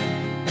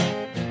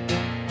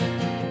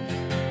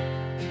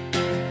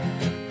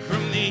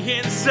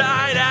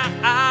 Inside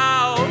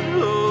out,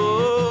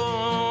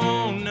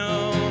 oh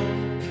no.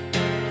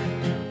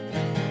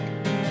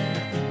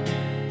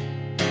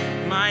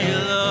 My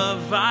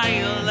love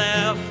I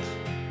left,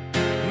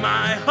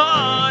 my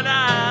heart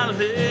I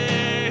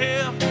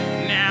left.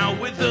 Now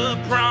with a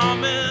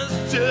promise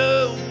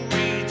to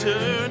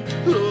return,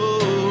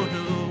 oh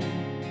no.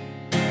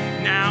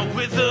 Now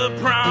with a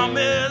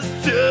promise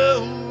to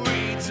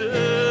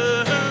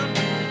return,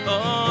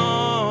 oh.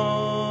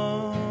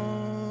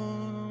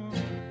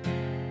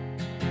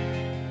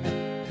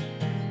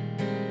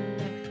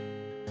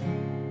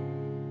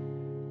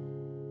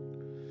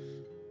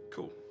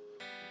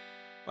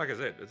 Like I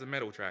said, it's a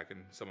metal track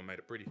and someone made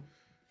it pretty.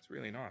 It's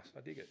really nice. I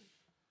dig it.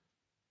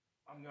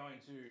 I'm going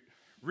to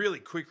really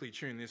quickly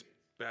tune this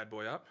bad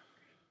boy up.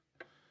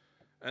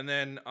 And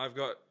then I've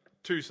got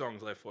 2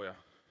 songs left for you.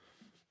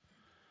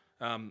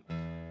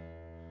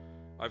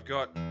 I've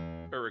got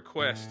a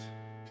request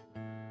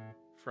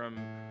from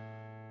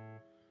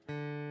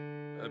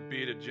a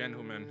bearded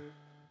gentleman.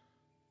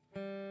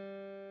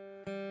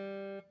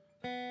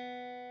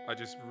 I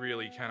just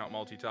really cannot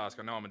multitask.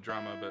 I know I'm a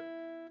drummer, but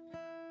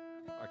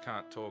I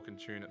can't talk and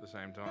tune at the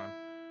same time.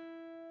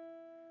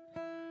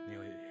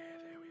 Nearly, yeah,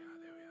 there we are.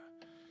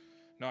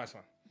 Nice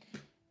one.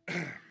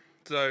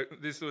 So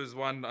this was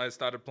one I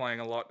started playing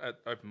a lot at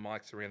open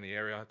mics around the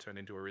area. It turned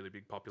into a really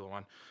big popular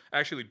one.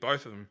 Actually,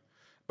 both of them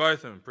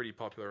pretty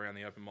popular around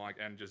the open mic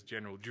and just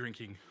general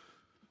drinking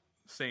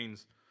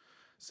scenes.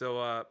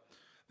 So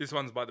this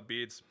one's by the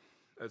Beards.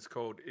 It's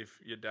called If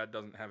Your Dad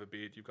Doesn't Have a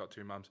Beard, You've Got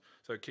 2 Mums.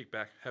 So kick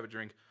back, have a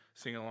drink,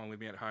 sing along with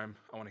me at home.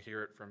 I want to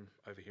hear it from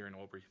over here in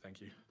Albury. Thank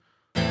you.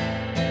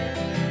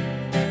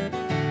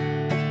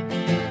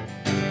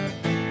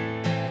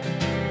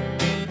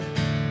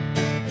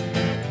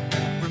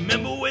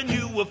 Remember when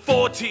you were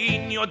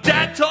 14, your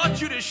dad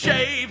taught you to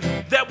shave.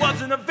 That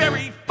wasn't a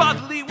very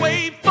fatherly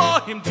way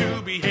for him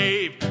to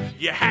behave.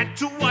 You had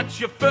to watch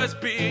your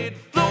first beard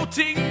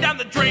floating down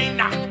the drain.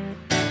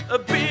 A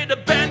beard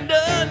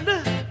abandoned,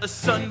 a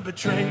son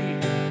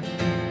betrayed.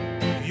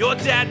 Your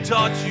dad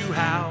taught you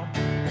how,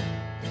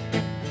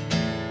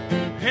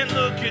 and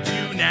look at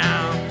you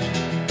now.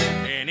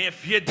 And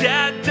if your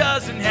dad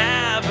doesn't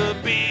have a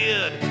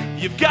beard,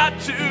 you've got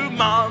 2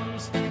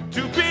 moms,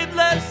 2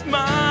 beardless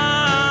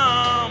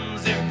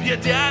moms. If your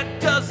dad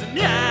doesn't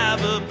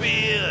have a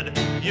beard,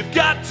 you've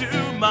got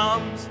 2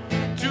 moms,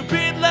 2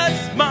 beardless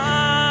beardless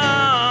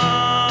moms.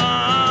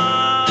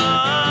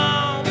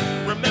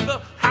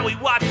 Remember how we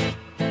watched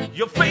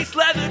your face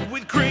lathered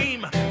with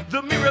cream,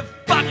 the mirror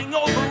fucking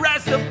over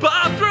as the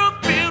bathroom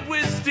filled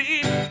with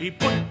steam. He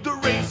put the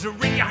razor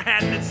in your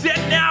hand and said,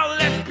 now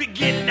let's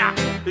begin now.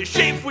 The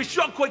shave with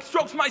shockquake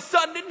strokes my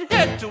son and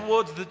head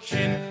towards the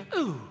chin.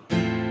 Ooh,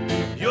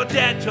 your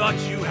dad taught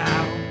you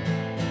how.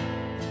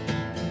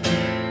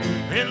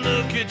 And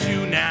look at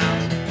you now.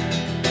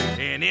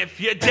 And if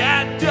your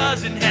dad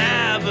doesn't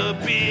have a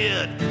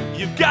beard,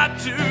 you've got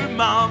two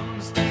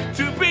moms,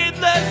 two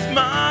beardless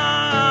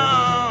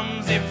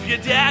moms. If your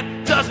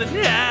dad doesn't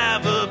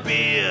have a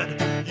beard,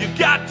 you've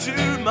got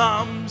two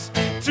moms,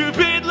 two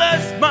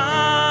beardless moms.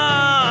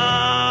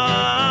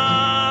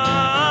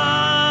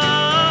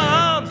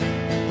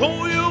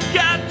 Oh, you've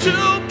got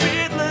two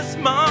beardless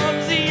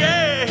moms,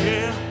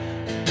 yeah.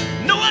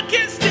 No, I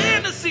can't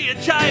stand to see a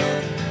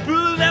child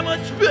feel that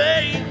much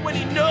pain when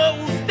he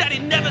knows that he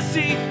never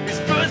see his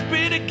first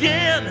beard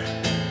again.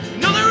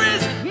 No, there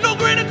is no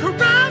greater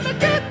crime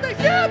against the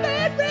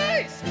human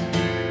race.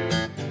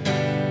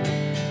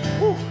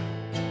 Whew.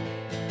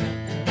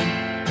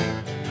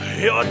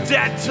 Your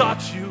dad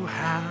taught you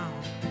how.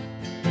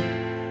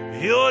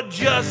 You're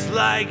just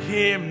like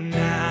him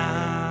now.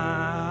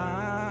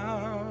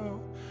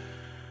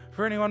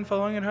 For anyone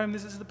following at home,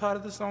 this is the part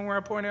of the song where I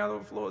point out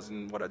the flaws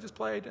in what I just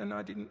played and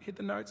I didn't hit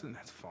the notes, and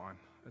that's fine.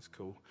 That's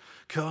cool.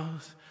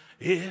 'Cause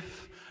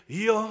if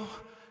your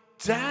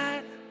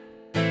dad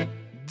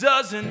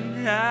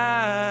doesn't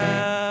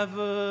have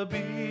a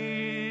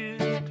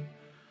beard,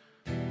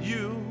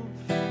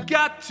 you've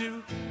got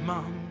two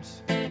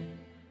moms,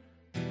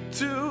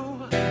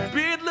 two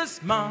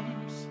beardless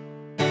moms.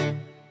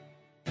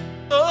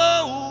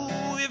 Oh,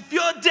 if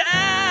your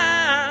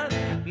dad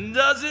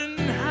doesn't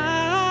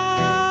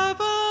have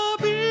a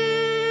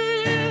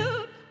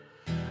beard,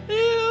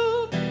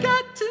 you've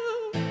got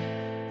two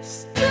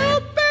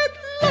stupid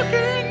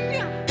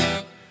looking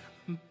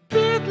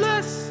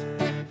beardless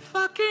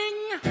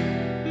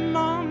fucking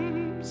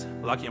moms.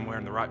 Lucky I'm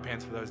wearing the right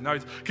pants for those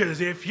notes.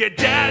 'Cause if your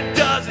dad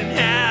doesn't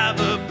have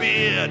a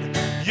beard,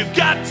 you've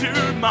got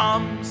two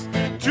moms,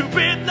 two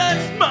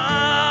beardless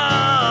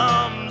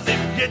moms.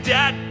 If your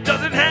dad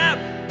doesn't have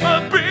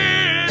a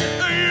beard,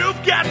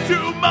 you've got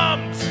two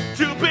moms,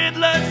 two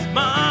beardless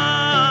moms.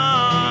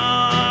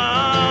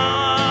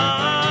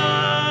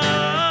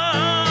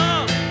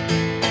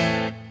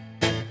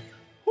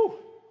 Whew.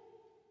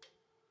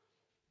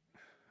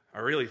 I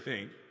really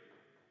think.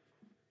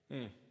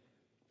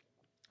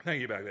 Thank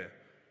you back there.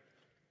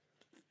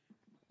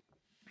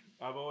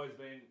 I've always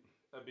been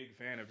a big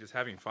fan of just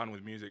having fun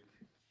with music.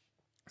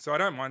 So I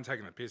don't mind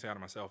taking the piss out of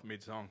myself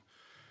mid-song.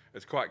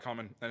 It's quite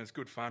common and it's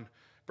good fun.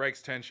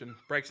 Breaks tension,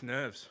 breaks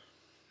nerves.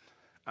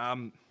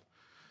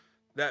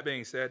 That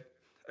being said,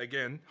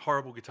 again,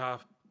 horrible guitar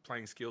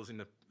playing skills in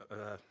the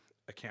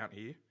account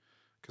here,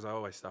 because I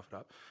always stuff it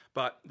up.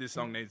 But this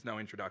song needs no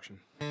introduction.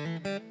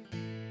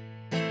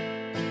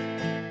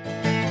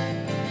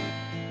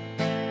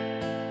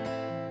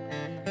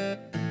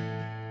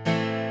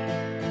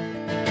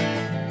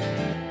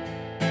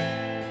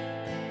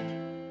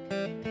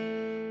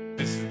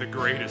 This is the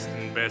greatest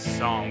and best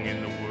song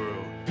in the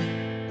world.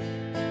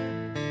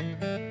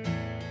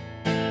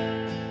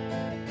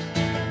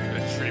 A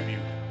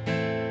tribute.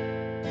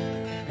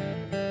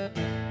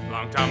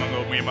 Long time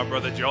ago, me and my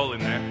brother Joel in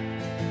there.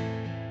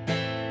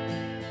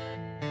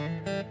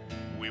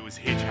 We was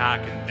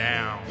hitchhiking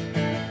down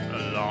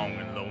a long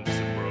and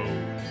lonesome road.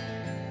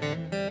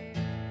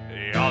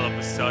 And all of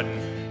a sudden,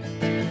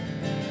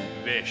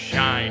 there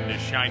shined a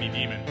shiny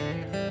demon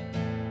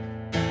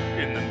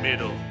in the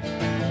middle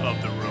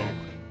of the road.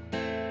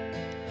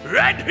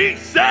 And he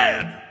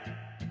said,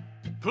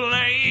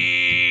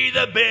 play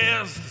the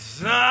best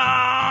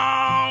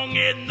song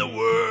in the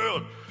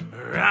world,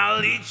 or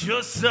I'll eat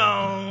your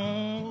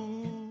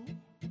soul.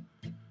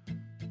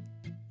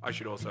 I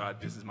should also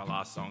add, this is my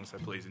last song, so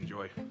please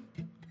enjoy.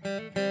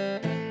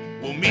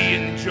 Well, me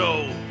and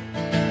Joe,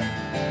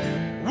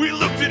 we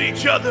looked at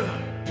each other,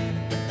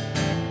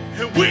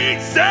 and we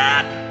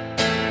said,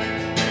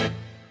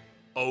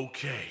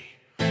 okay.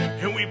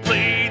 And we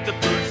played the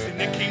first thing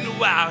that came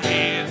to our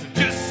heads. It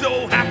just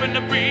so happened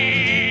to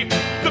be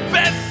the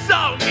best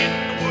song in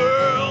the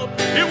world.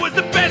 It was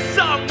the best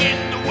song in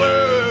the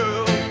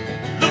world.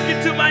 Look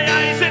into my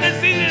eyes and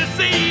it's easy to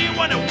see.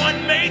 1 and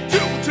 1 made 2,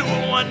 2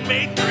 and 1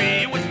 made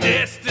 3. It was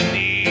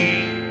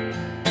destiny.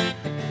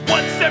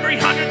 Once every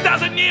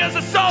 100,000 years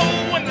or so,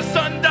 when the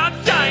sun doth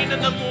shine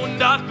and the moon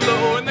doth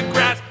glow and the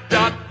grass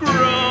doth grow.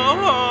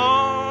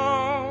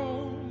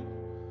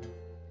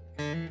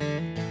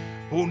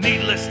 Oh,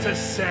 needless to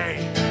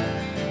say,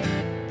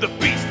 the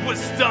beast was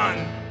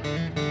stunned.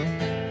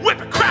 Whip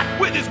a crack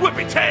with his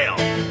whippy tail,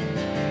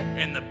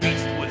 and the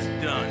beast was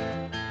done.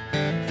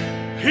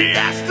 He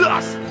asked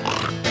us,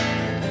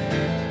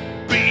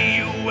 be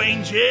you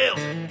angels?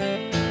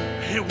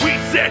 And we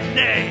said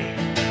nay.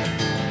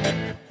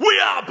 We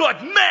are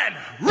but men,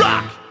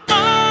 rock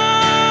on.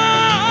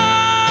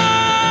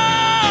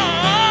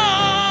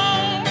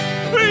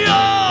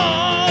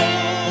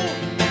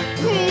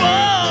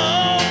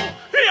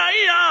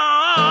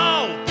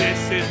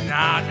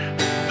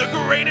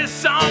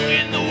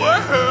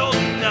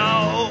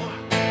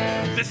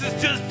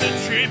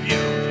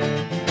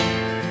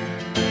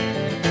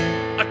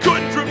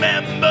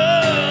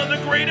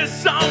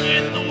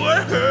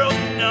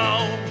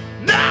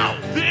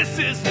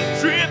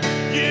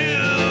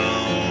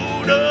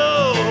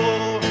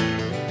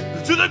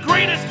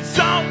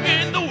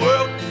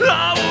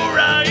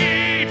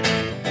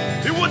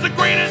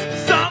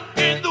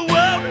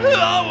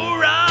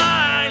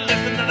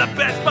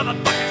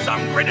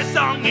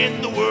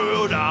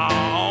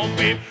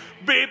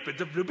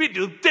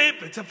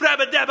 It's a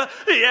flabba dabba,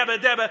 yabba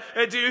dabba,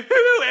 do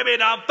who every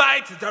now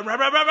fights, it's a rah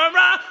rah rah rah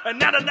rah,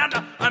 another,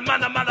 I'm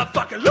on a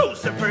motherfucking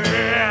Lucifer.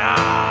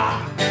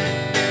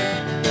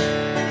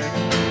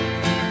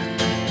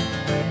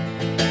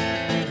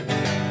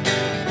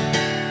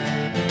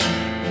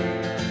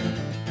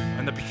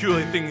 And the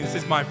peculiar thing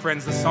is, my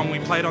friends, the song we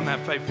played on that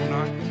fateful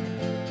night,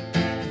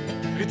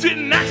 it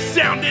didn't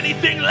sound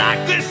anything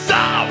like this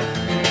song.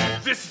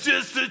 This is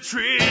just a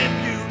tribute,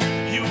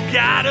 you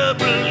gotta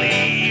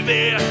believe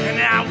it,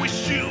 and I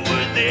wish you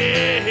were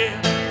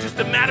there. Just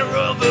a matter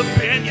of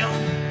opinion.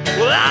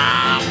 Well,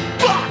 oh,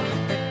 fuck,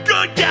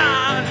 good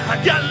God,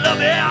 I gotta love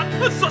it.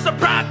 I'm so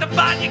surprised to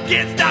find you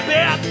can't stop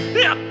it.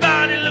 Yeah,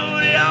 body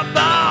loaded up,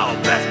 oh,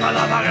 best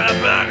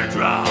motherfucker burger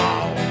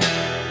draw.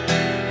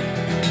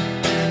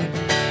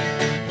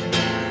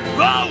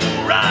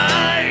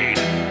 Alright.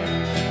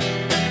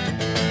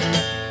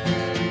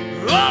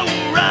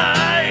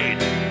 Alright.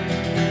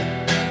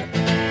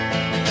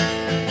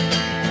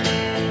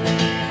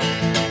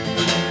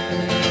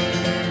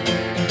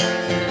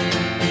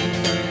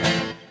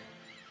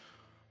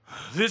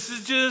 This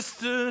is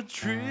just a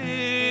tribute.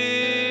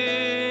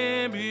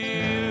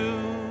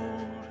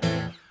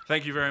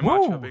 Thank you very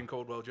much for being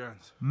Caldwell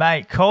Jones.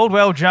 Mate,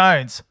 Caldwell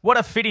Jones. What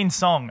a fitting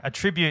song. A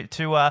tribute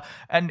to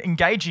an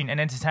engaging and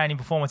entertaining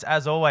performance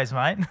as always,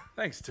 mate.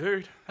 Thanks,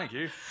 dude. Thank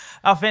you.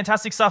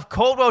 Fantastic stuff.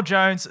 Caldwell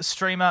Jones,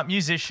 streamer,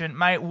 musician.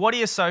 Mate, what are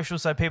your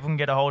socials so people can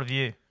get a hold of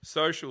you?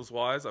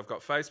 Socials-wise, I've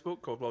got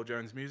Facebook, Caldwell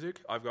Jones Music.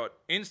 I've got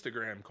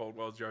Instagram,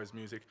 Caldwell Jones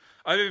Music.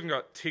 I've even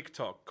got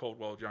TikTok,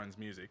 Caldwell Jones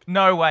Music.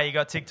 No way you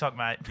got TikTok,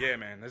 mate. Yeah,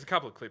 man. There's a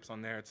couple of clips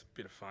on there. It's a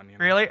bit of fun, you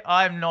know. Really?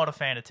 I'm not a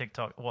fan of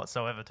TikTok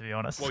whatsoever, to be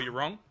honest. Well, you're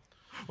wrong.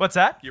 What's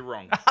that? You're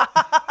wrong.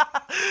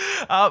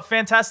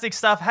 Fantastic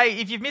stuff. Hey,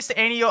 if you've missed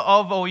any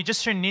of, or you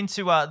just tuned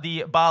into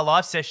the bar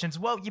live sessions,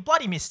 well, you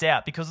bloody missed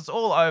out because it's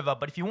all over.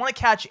 But if you want to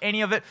catch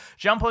any of it,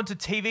 jump onto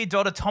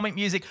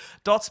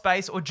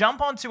tv.atomicmusic.space or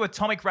jump onto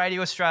Atomic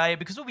Radio Australia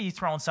because we'll be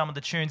throwing some of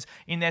the tunes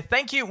in there.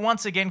 Thank you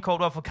once again,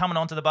 Caldwell, for coming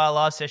on to the bar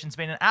live session. It's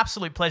been an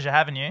absolute pleasure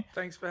having you.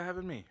 Thanks for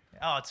having me.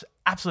 Oh, it's an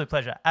absolute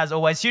pleasure, as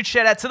always. Huge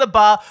shout out to the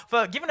bar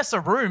for giving us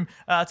a room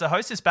to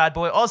host this bad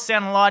boy. Oz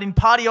Sound and Lighting,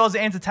 Party Oz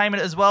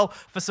Entertainment as well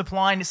for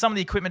supplying some of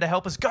the equipment to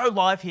help us go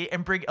live here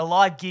and bring a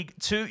live gig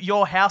to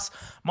your house.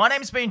 My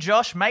name's been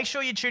Josh. Make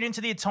sure you tune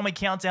into the Atomic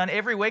Countdown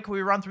every week where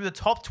we run through the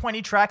top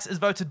 20 tracks as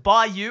voted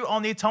by you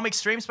on the Atomic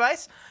Stream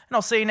Space. And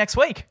I'll see you next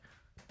week.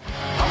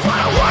 I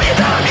wanna warn you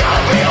that I'm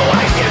gonna be a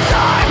waste of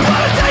time,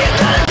 but I tell you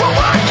that